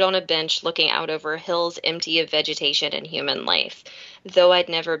ended on a bench looking out over hills empty of vegetation and human life. Though I'd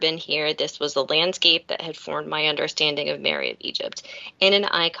never been here, this was the landscape that had formed my understanding of Mary of Egypt. In an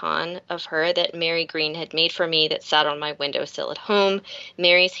icon of her that Mary Green had made for me that sat on my windowsill at home,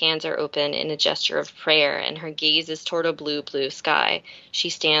 Mary's hands are open in a gesture of prayer, and her gaze is toward a blue, blue sky.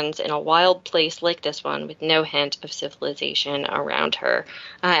 She stands in a wild place like this one with no hint of civilization around her.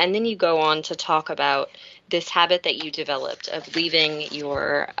 And then you go on to talk about this habit that you developed of leaving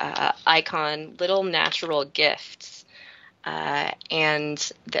your icon little natural gifts.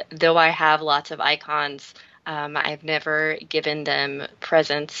 Though I have lots of icons, I've never given them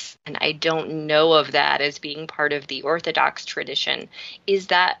presents, and I don't know of that as being part of the Orthodox tradition. Is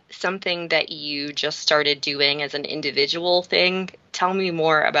that something that you just started doing as an individual thing? Tell me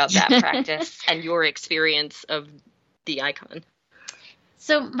more about that practice and your experience of the icon.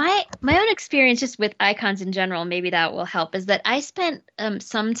 So my own experience just with icons in general, maybe that will help, is that I spent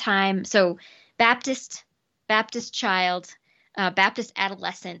some time, so Baptist child, Baptist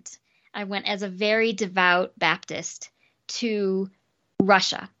adolescent. I went as a very devout Baptist to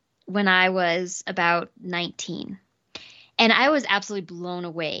Russia when I was about 19. And I was absolutely blown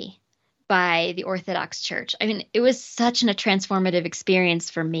away by the Orthodox Church. I mean, it was such a transformative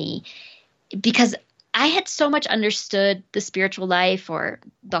experience for me because I had so much understood the spiritual life or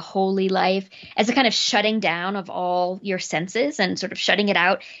the holy life as a kind of shutting down of all your senses and sort of shutting it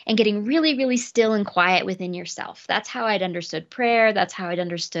out and getting really, really still and quiet within yourself. That's how I'd understood prayer. That's how I'd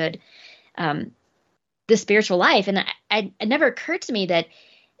understood the spiritual life. And it never occurred to me that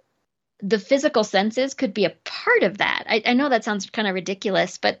the physical senses could be a part of that. I know that sounds kind of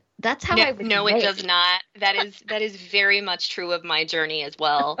ridiculous, but that's how I was No, raised. it does not. That is very much true of my journey as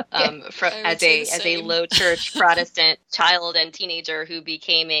well. As a low church Protestant child and teenager who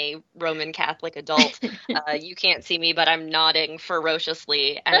became a Roman Catholic adult, you can't see me, but I'm nodding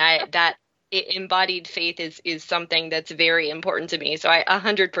ferociously, and embodied faith is something that's very important to me. So I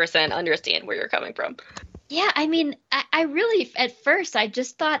 100% understand where you're coming from. Yeah, I mean, I really, at first, I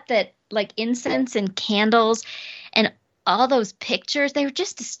just thought that like incense and candles and all those pictures, they were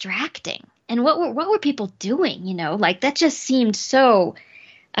just distracting. And what were people doing? You know, like that just seemed so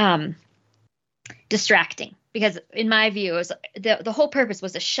distracting because in my view, it was, the whole purpose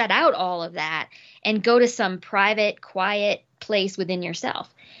was to shut out all of that and go to some private, quiet place within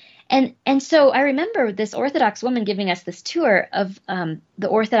yourself. And so I remember this Orthodox woman giving us this tour of the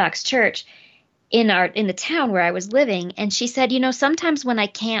Orthodox Church in the town where I was living. And she said, you know, sometimes when I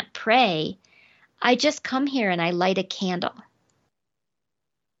can't pray, I just come here and I light a candle.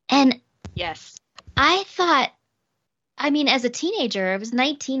 And yes, I thought, I mean, as a teenager, I was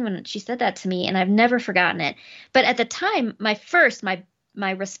 19 when she said that to me, and I've never forgotten it. But at the time, my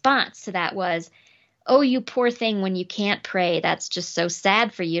response to that was, oh, you poor thing, when you can't pray, that's just so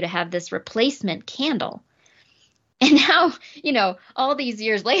sad for you to have this replacement candle. And now, you know, all these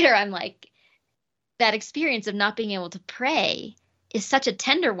years later, I'm like, that experience of not being able to pray is such a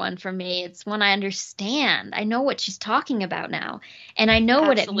tender one for me. It's one I understand. I know what she's talking about now. And I know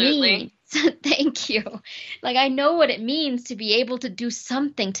what it means. Thank you. Like, I know what it means to be able to do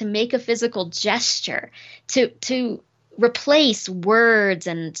something, to make a physical gesture, to replace words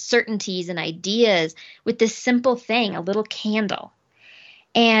and certainties and ideas with this simple thing, a little candle.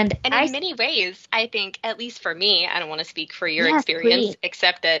 And in many ways, I think, at least for me, I don't want to speak for your Yes, experience, please.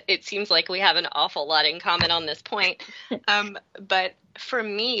 Except that it seems like we have an awful lot in common on this point. But for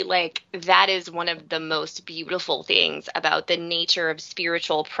me, like, that is one of the most beautiful things about the nature of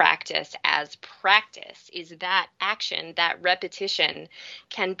spiritual practice as practice, is that action, that repetition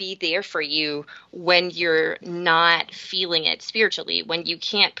can be there for you when you're not feeling it spiritually, when you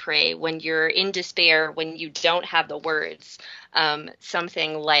can't pray, when you're in despair, when you don't have the words.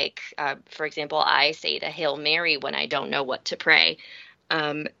 Something like, for example, I say the Hail Mary when I don't know what to pray.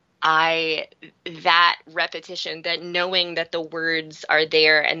 That repetition, that knowing that the words are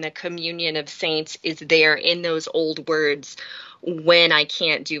there and the communion of saints is there in those old words when I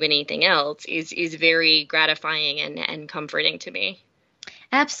can't do anything else is very gratifying and comforting to me.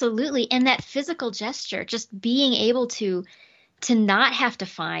 Absolutely. And that physical gesture, just being able to not have to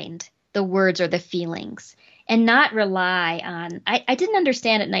find the words or the feelings and not rely on, I didn't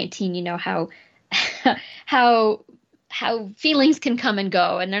understand at 19, you know, how feelings can come and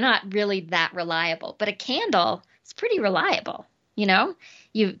go and they're not really that reliable. But a candle is pretty reliable. You know,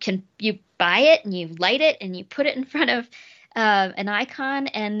 you buy it and you light it and you put it in front of an icon,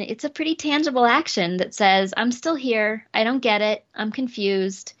 and it's a pretty tangible action that says, I'm still here. I don't get it. I'm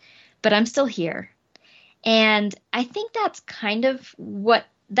confused, but I'm still here. And I think that's kind of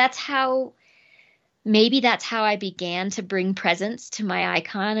maybe that's how I began to bring presence to my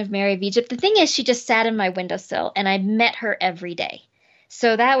icon of Mary of Egypt. The thing is, she just sat in my windowsill and I met her every day.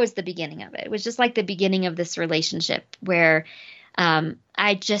 So that was the beginning of it. It was just like the beginning of this relationship where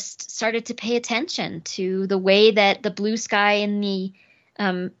I just started to pay attention to the way that the blue sky in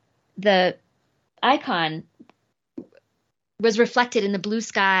the icon was reflected in the blue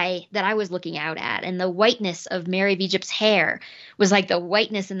sky that I was looking out at. And the whiteness of Mary of Egypt's hair was like the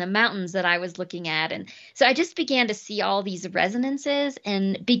whiteness in the mountains that I was looking at. And so I just began to see all these resonances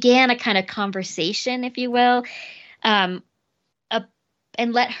and began a kind of conversation, if you will,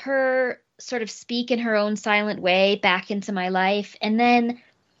 and let her sort of speak in her own silent way back into my life. And then,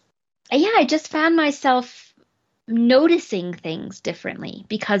 I just found myself noticing things differently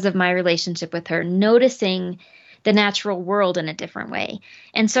because of my relationship with her, noticing the natural world in a different way.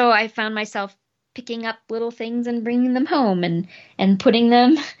 And so I found myself picking up little things and bringing them home and putting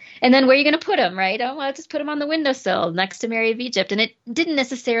them, and then where are you going to put them, right? Oh, well, I'll just put them on the windowsill next to Mary of Egypt. And it didn't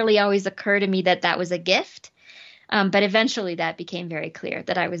necessarily always occur to me that that was a gift. But eventually that became very clear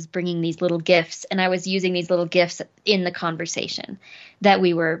that I was bringing these little gifts and I was using these little gifts in the conversation that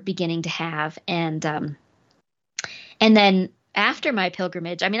we were beginning to have. And then after my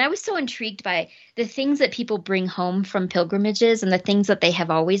pilgrimage, I was so intrigued by the things that people bring home from pilgrimages and the things that they have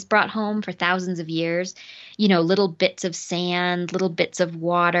always brought home for thousands of years, little bits of sand, little bits of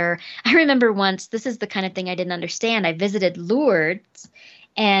water. I remember once, this is the kind of thing I didn't understand. I visited Lourdes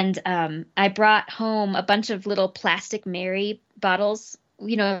and I brought home a bunch of little plastic Mary bottles,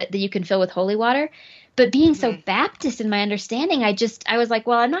 that you can fill with holy water. But being so Baptist in my understanding, I was like,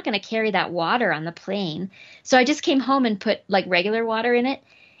 well, I'm not going to carry that water on the plane. So I just came home and put like regular water in it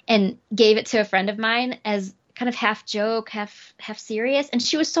and gave it to a friend of mine as kind of half joke, half serious. And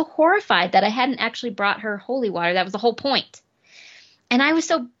she was so horrified that I hadn't actually brought her holy water. That was the whole point. And I was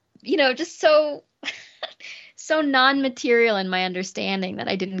so, just so non-material in my understanding that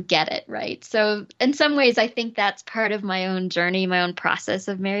I didn't get it, right? So in some ways, I think that's part of my own journey, my own process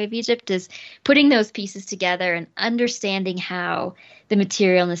of Mary of Egypt is putting those pieces together and understanding how the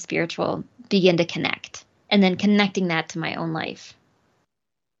material and the spiritual begin to connect, and then connecting that to my own life.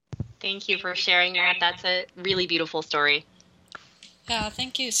 Thank you for sharing that. That's a really beautiful story. Yeah,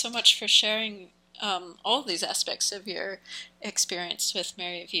 thank you so much for sharing all of these aspects of your experience with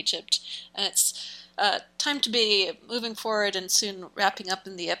Mary of Egypt. And it's time to be moving forward and soon wrapping up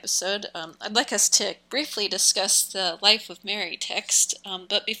in the episode. I'd like us to briefly discuss the Life of Mary text.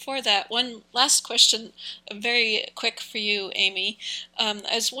 But before that, one last question, very quick for you, Amy. I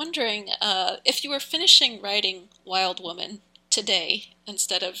was wondering if you were finishing writing Wild Woman today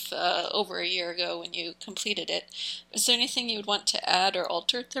instead of over a year ago when you completed it, is there anything you would want to add or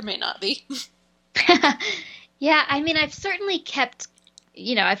alter? There may not be. Yeah, I've certainly kept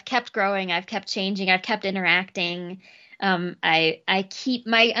I've kept growing, I've kept changing, I've kept interacting. I keep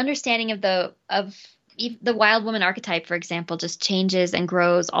my understanding of the wild woman archetype, for example, just changes and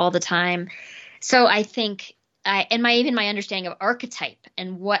grows all the time. So I think my understanding of archetype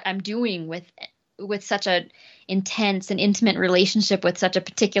and what I'm doing with such a intense and intimate relationship with such a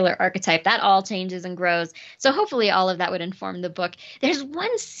particular archetype, that all changes and grows. So hopefully all of that would inform the book. There's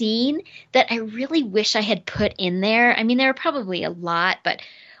one scene that I really wish I had put in there. There are probably a lot, but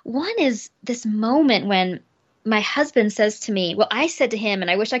one is this moment when my husband says to me, well, I said to him,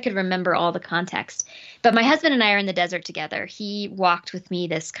 and I wish I could remember all the context, but my husband and I are in the desert together. He walked with me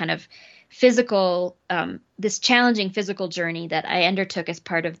this kind of physical, this challenging physical journey that I undertook as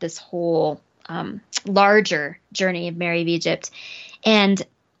part of this whole larger journey of Mary of Egypt. And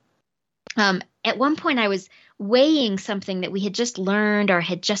at one point I was weighing something that we had just learned or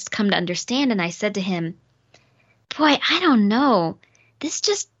had just come to understand. And I said to him, boy, I don't know.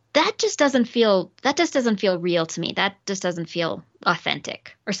 That just doesn't feel real to me. That just doesn't feel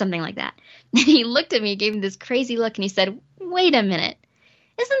authentic or something like that. And he looked at me, gave me this crazy look, and he said, wait a minute.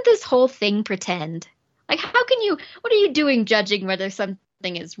 Isn't this whole thing pretend? Like, what are you doing judging whether something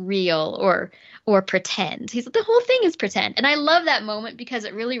is real or pretend? He said, the whole thing is pretend. And I love that moment because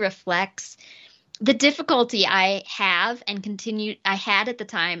it really reflects the difficulty I had at the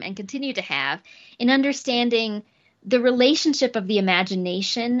time and continue to have in understanding the relationship of the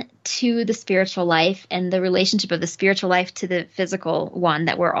imagination to the spiritual life and the relationship of the spiritual life to the physical one,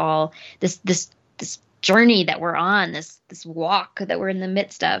 that we're all this journey that we're on, this walk that we're in the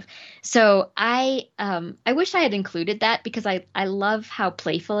midst of. So I wish I had included that because I love how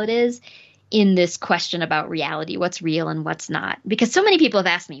playful it is in this question about reality, what's real and what's not. Because so many people have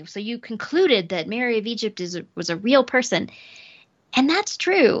asked me, so you concluded that Mary of Egypt was a real person. And that's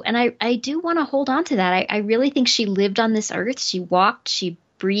true. And I do want to hold on to that. I really think she lived on this earth. She walked, she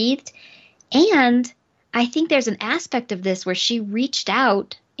breathed. And I think there's an aspect of this where she reached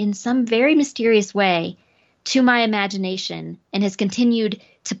out in some very mysterious way to my imagination and has continued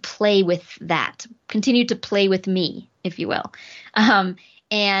to play with that, continued to play with me, if you will.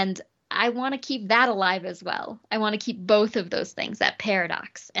 And I want to keep that alive as well. I want to keep both of those things, that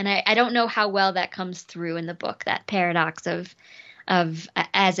paradox. And I don't know how well that comes through in the book, that paradox of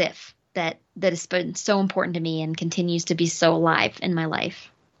as if that has been so important to me and continues to be so alive in my life.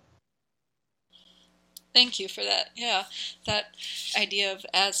 Thank you for that. Yeah, that idea of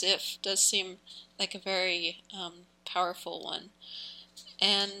as if does seem like a very powerful one.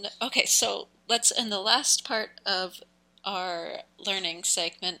 And okay, so let's, in the last part of our learning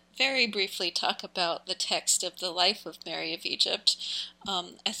segment, very briefly talk about the text of the life of Mary of Egypt.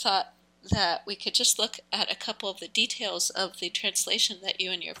 I thought that we could just look at a couple of the details of the translation that you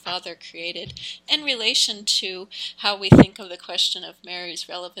and your father created in relation to how we think of the question of Mary's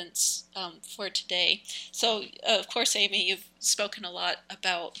relevance for today. So, of course, Amy, you've spoken a lot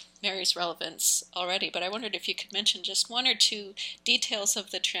about Mary's relevance already, but I wondered if you could mention just one or two details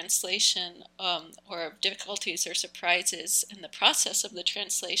of the translation or difficulties or surprises in the process of the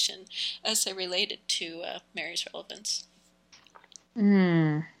translation as they related to Mary's relevance.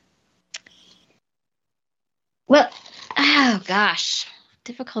 Well, oh gosh,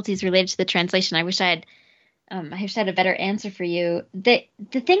 difficulties related to the translation. I wish I had a better answer for you. The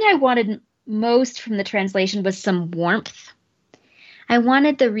thing I wanted most from the translation was some warmth. I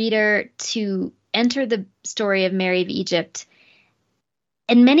wanted the reader to enter the story of Mary of Egypt.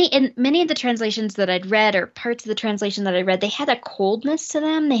 In many of the translations that I'd read, or parts of the translation that I read, they had a coldness to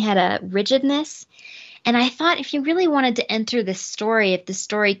them. They had a rigidness. And I thought if you really wanted to enter this story, if the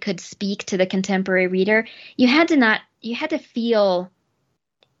story could speak to the contemporary reader, you had to feel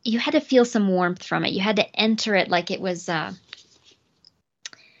some warmth from it. You had to enter it like it was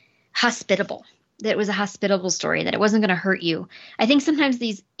hospitable, that it was a hospitable story, that it wasn't going to hurt you. I think sometimes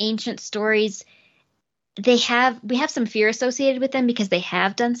these ancient stories, we have some fear associated with them because they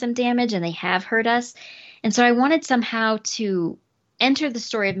have done some damage and they have hurt us. And so I wanted somehow to enter the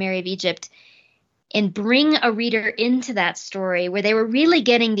story of Mary of Egypt and bring a reader into that story where they were really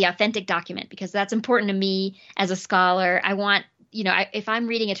getting the authentic document, because that's important to me as a scholar. I want, if I'm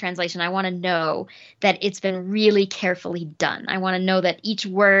reading a translation, I want to know that it's been really carefully done. I want to know that each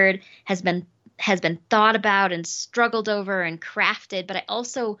word has been thought about and struggled over and crafted, but I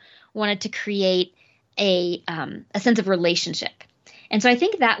also wanted to create a sense of relationship. And so I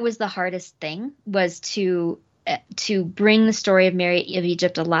think that was the hardest thing, was to bring the story of Mary of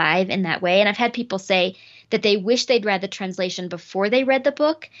Egypt alive in that way. And I've had people say that they wish they'd read the translation before they read the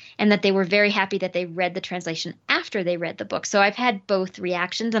book, and that they were very happy that they read the translation after they read the book. So I've had both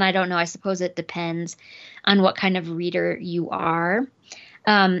reactions, and I don't know, I suppose it depends on what kind of reader you are.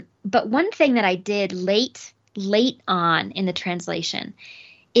 But one thing that I did late on in the translation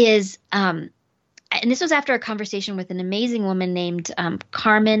is, and this was after a conversation with an amazing woman named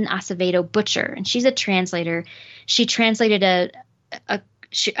Carmen Acevedo Butcher, and she's a translator. She translated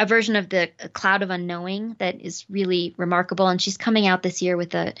a version of the Cloud of Unknowing that is really remarkable, and she's coming out this year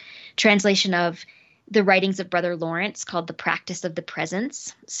with a translation of the writings of Brother Lawrence called The Practice of the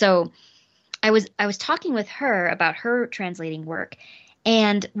Presence. So I was talking with her about her translating work,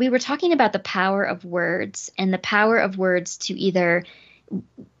 and we were talking about the power of words, and the power of words to either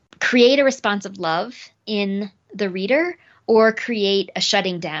create a response of love in the reader or create a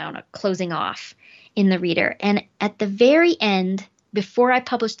shutting down, a closing off in the reader. And at the very end, before I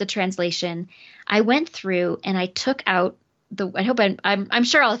published the translation, I went through and I took out I'm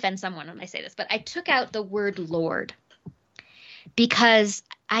sure I'll offend someone when I say this, but I took out the word Lord, because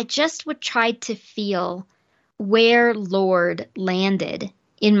I just would try to feel where Lord landed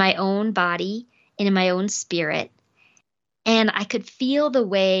in my own body and in my own spirit. And I could feel the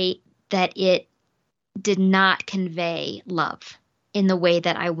way that it did not convey love in the way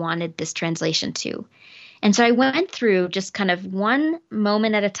that I wanted this translation to. And so I went through just kind of one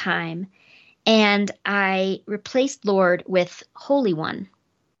moment at a time, and I replaced Lord with Holy One.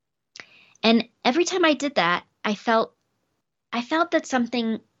 And every time I did that, I felt that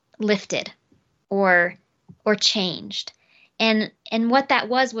something lifted or changed. And what that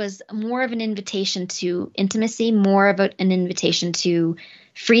was more of an invitation to intimacy, more of an invitation to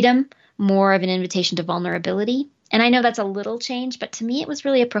freedom, more of an invitation to vulnerability. And I know that's a little change, but to me it was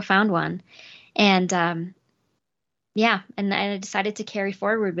really a profound one. And and I decided to carry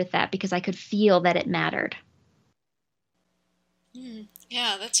forward with that because I could feel that it mattered.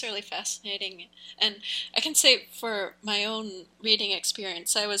 Yeah, that's really fascinating. And I can say for my own reading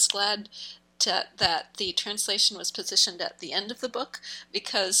experience, I was glad that the translation was positioned at the end of the book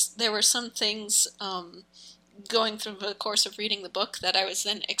because there were some things going through the course of reading the book that I was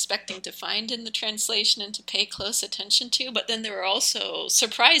then expecting to find in the translation and to pay close attention to, but then there were also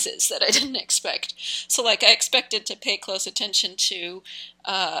surprises that I didn't expect. So, like, I expected to pay close attention to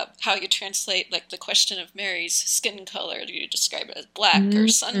how you translate, like, the question of Mary's skin color. Do you describe it as black or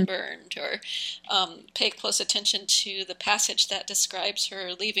sunburned? Or pay close attention to the passage that describes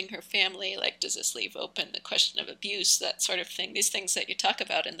her leaving her family. Like, does this leave open the question of abuse, that sort of thing, these things that you talk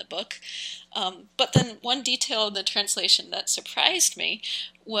about in the book. But then one detail in the translation that surprised me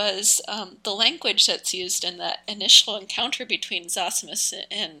was the language that's used in that initial encounter between Zosimus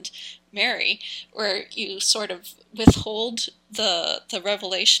and Mary, where you sort of withhold the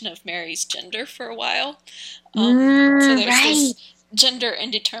revelation of Mary's gender for a while. So there's this gender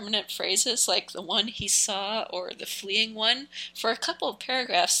indeterminate phrases like the one he saw or the fleeing one for a couple of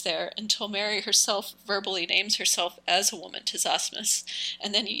paragraphs there until Mary herself verbally names herself as a woman to Zosimus,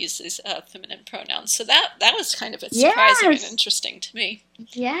 and then he uses feminine pronouns. So that was kind of surprising and interesting to me.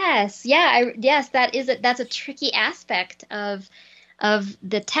 Yes, that's a tricky aspect of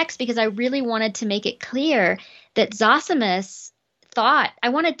the text because I really wanted to make it clear that Zosimus thought I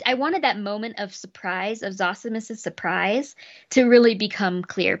wanted that moment of surprise, of Zosimus's surprise, to really become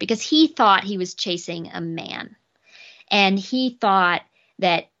clear because he thought he was chasing a man, and he thought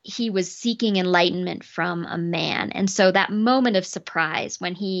that he was seeking enlightenment from a man. And so that moment of surprise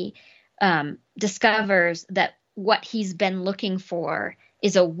when he discovers that what he's been looking for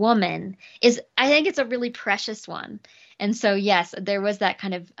is a woman I think it's a really precious one. And so, yes, there was that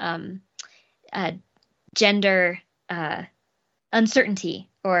kind of gender uncertainty,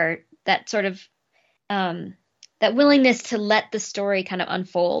 or that sort of that willingness to let the story kind of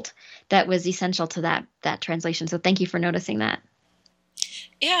unfold that was essential to that translation. So thank you for noticing that.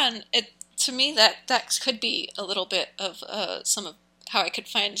 Yeah, and to me that could be a little bit of some of how I could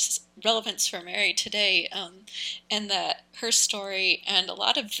find relevance for Mary today, and that her story and a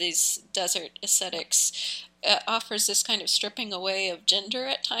lot of these desert ascetics offers this kind of stripping away of gender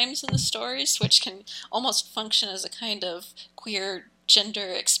at times in the stories, which can almost function as a kind of queer gender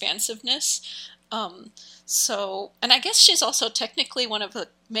expansiveness. And I guess she's also technically one of the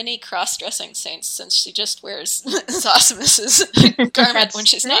many cross-dressing saints, since she just wears Zosimus's garment when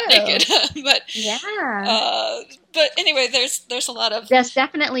she's not naked. But anyway, there's a lot of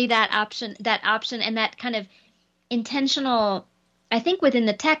definitely that option, and that kind of intentional, I think within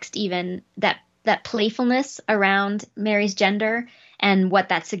the text even, that playfulness around Mary's gender and what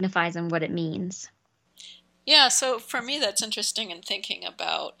that signifies and what it means. Yeah, so for me that's interesting in thinking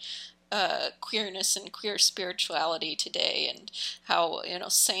about queerness and queer spirituality today, and how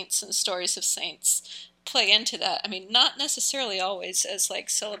saints and stories of saints play into that. I mean, not necessarily always as like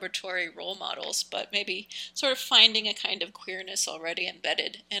celebratory role models, but maybe sort of finding a kind of queerness already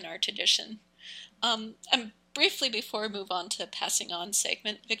embedded in our tradition. And briefly before we move on to passing on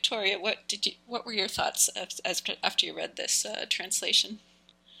segment, Victoria, what were your thoughts after you read this translation?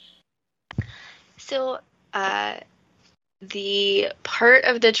 So, the part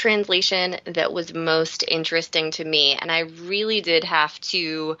of the translation that was most interesting to me, and I really did have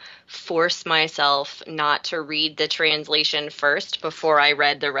to force myself not to read the translation first before I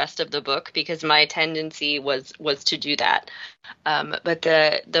read the rest of the book, because my tendency was to do that. But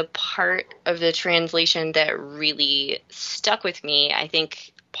the part of the translation that really stuck with me, I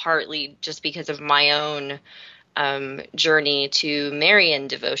think partly just because of my own journey to Marian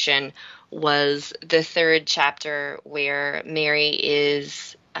devotion, was the third chapter where Mary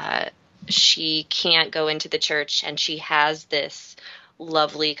is, she can't go into the church, and she has this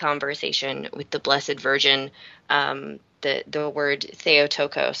lovely conversation with the Blessed Virgin. The word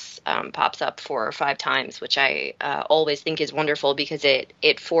Theotokos pops up 4 or 5 times, which I always think is wonderful because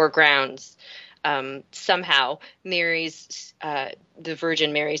it foregrounds somehow Mary's, the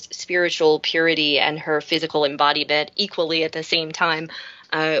Virgin Mary's spiritual purity and her physical embodiment equally at the same time,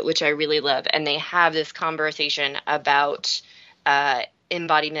 which I really love. And they have this conversation about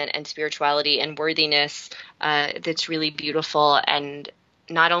embodiment and spirituality and worthiness that's really beautiful. And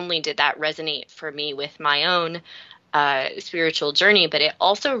not only did that resonate for me with my own spiritual journey, but it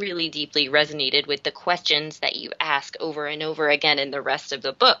also really deeply resonated with the questions that you ask over and over again in the rest of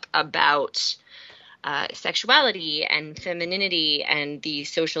the book about sexuality and femininity and the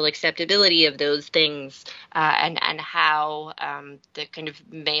social acceptability of those things, and how the kind of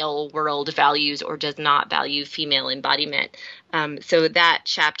male world values or does not value female embodiment. So that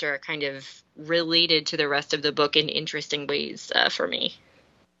chapter kind of related to the rest of the book in interesting ways for me.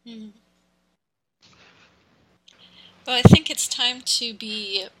 Mm. Well, I think it's time to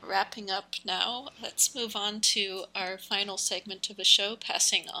be wrapping up now. Let's move on to our final segment of the show,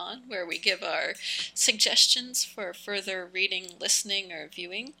 Passing On, where we give our suggestions for further reading, listening, or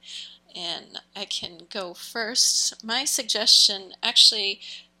viewing. And I can go first. My suggestion actually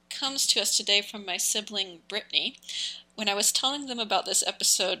comes to us today from my sibling, Brittany. When I was telling them about this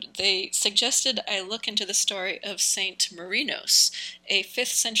episode, they suggested I look into the story of Saint Marinos, a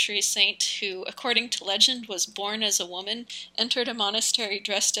 5th century saint who, according to legend, was born as a woman, entered a monastery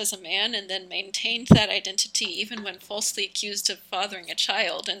dressed as a man, and then maintained that identity even when falsely accused of fathering a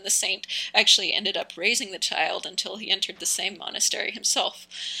child, and the saint actually ended up raising the child until he entered the same monastery himself.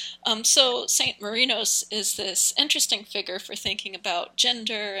 So Saint Marinos is this interesting figure for thinking about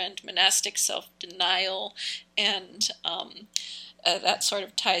gender and monastic self-denial, and that sort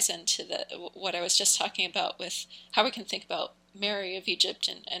of ties into what I was just talking about with how we can think about Mary of Egypt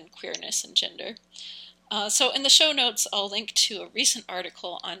and queerness and gender. So in the show notes, I'll link to a recent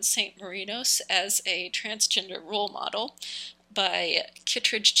article on Saint Marinos as a transgender role model by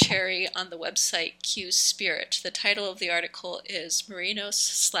Kittredge Cherry on the website Q's Spirit. The title of the article is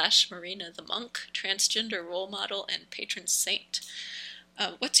Marinos/Marina the Monk, Transgender Role Model and Patron Saint.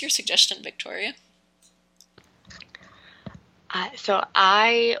 What's your suggestion, Victoria? So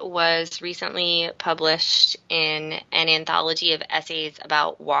I was recently published in an anthology of essays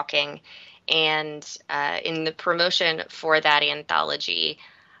about walking, and in the promotion for that anthology,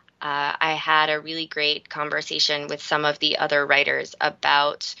 I had a really great conversation with some of the other writers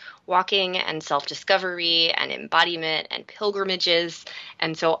about walking and self-discovery and embodiment and pilgrimages.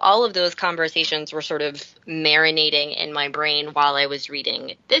 And so all of those conversations were sort of marinating in my brain while I was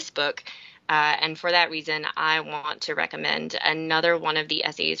reading this book. And for that reason, I want to recommend another one of the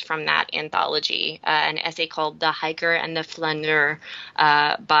essays from that anthology, an essay called The Hiker and the Flaneur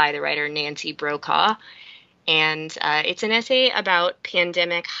by the writer Nancy Brokaw. And it's an essay about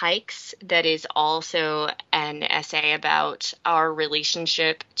pandemic hikes that is also an essay about our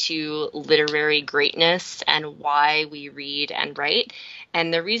relationship to literary greatness and why we read and write.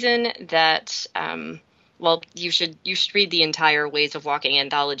 And the reason that well, you should read the entire Ways of Walking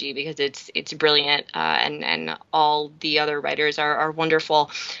anthology because it's brilliant, and all the other writers are wonderful.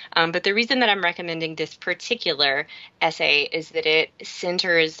 But the reason that I'm recommending this particular essay is that it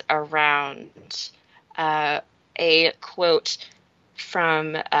centers around a quote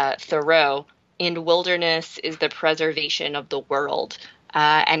from Thoreau: "In wilderness is the preservation of the world."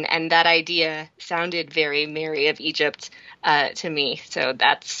 And that idea sounded very Mary of Egypt to me. So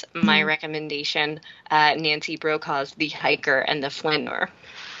that's my recommendation, Nancy Brokaw's The Hiker and the Flaneur.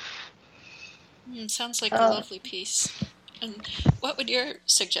 Sounds like a lovely piece. And what would your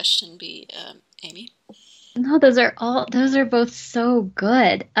suggestion be, Amy? No, those are both so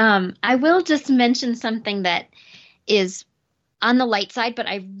good. I will just mention something that is on the light side, but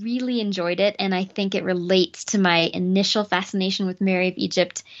I really enjoyed it, and I think it relates to my initial fascination with Mary of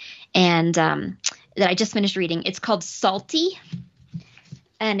Egypt, and that I just finished reading. It's called Salty,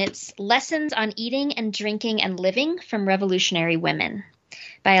 and it's Lessons on Eating and Drinking and Living from Revolutionary Women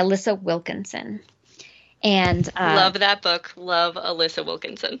by Alyssa Wilkinson. And love that book. Love Alyssa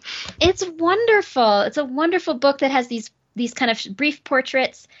Wilkinson. It's wonderful. It's a wonderful book that has these kind of brief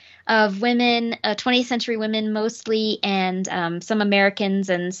portraits of women, 20th century women mostly, and some Americans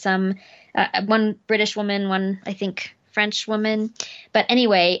and some one British woman, one I think French woman. But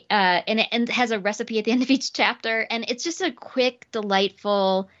anyway, and it has a recipe at the end of each chapter, and it's just a quick,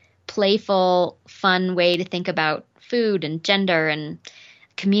 delightful, playful, fun way to think about food and gender and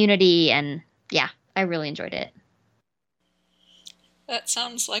community, and yeah, I really enjoyed it. That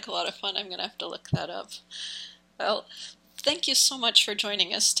sounds like a lot of fun. I'm going to have to look that up. Well, thank you so much for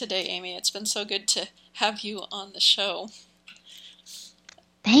joining us today, Amy. It's been so good to have you on the show.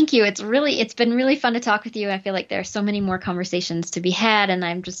 Thank you. It's been really fun to talk with you. I feel like there are so many more conversations to be had, and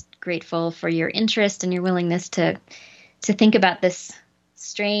I'm just grateful for your interest and your willingness to think about this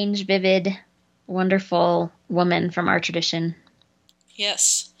strange, vivid, wonderful woman from our tradition.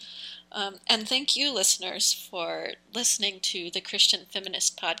 Yes. And thank you, listeners, for listening to the Christian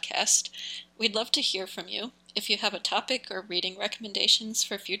Feminist Podcast. We'd love to hear from you. If you have a topic or reading recommendations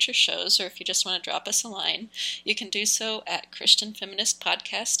for future shows, or if you just want to drop us a line, you can do so at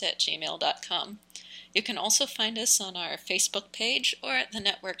christianfeministpodcast@gmail.com. You can also find us on our Facebook page or at the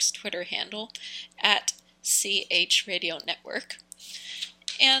network's Twitter handle at CH Radio Network.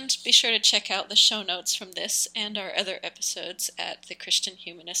 And be sure to check out the show notes from this and our other episodes at the Christian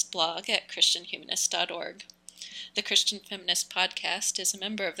Humanist blog at christianhumanist.org. The Christian Feminist Podcast is a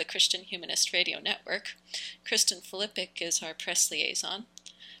member of the Christian Humanist Radio Network. Kristen Filippic is our press liaison.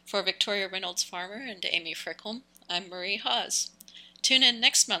 For Victoria Reynolds Farmer and Amy Frykholm, I'm Marie Hause. Tune in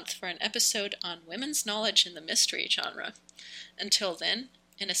next month for an episode on women's knowledge in the mystery genre. Until then,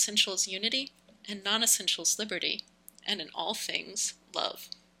 in essentials unity and non-essentials liberty, and in all things love.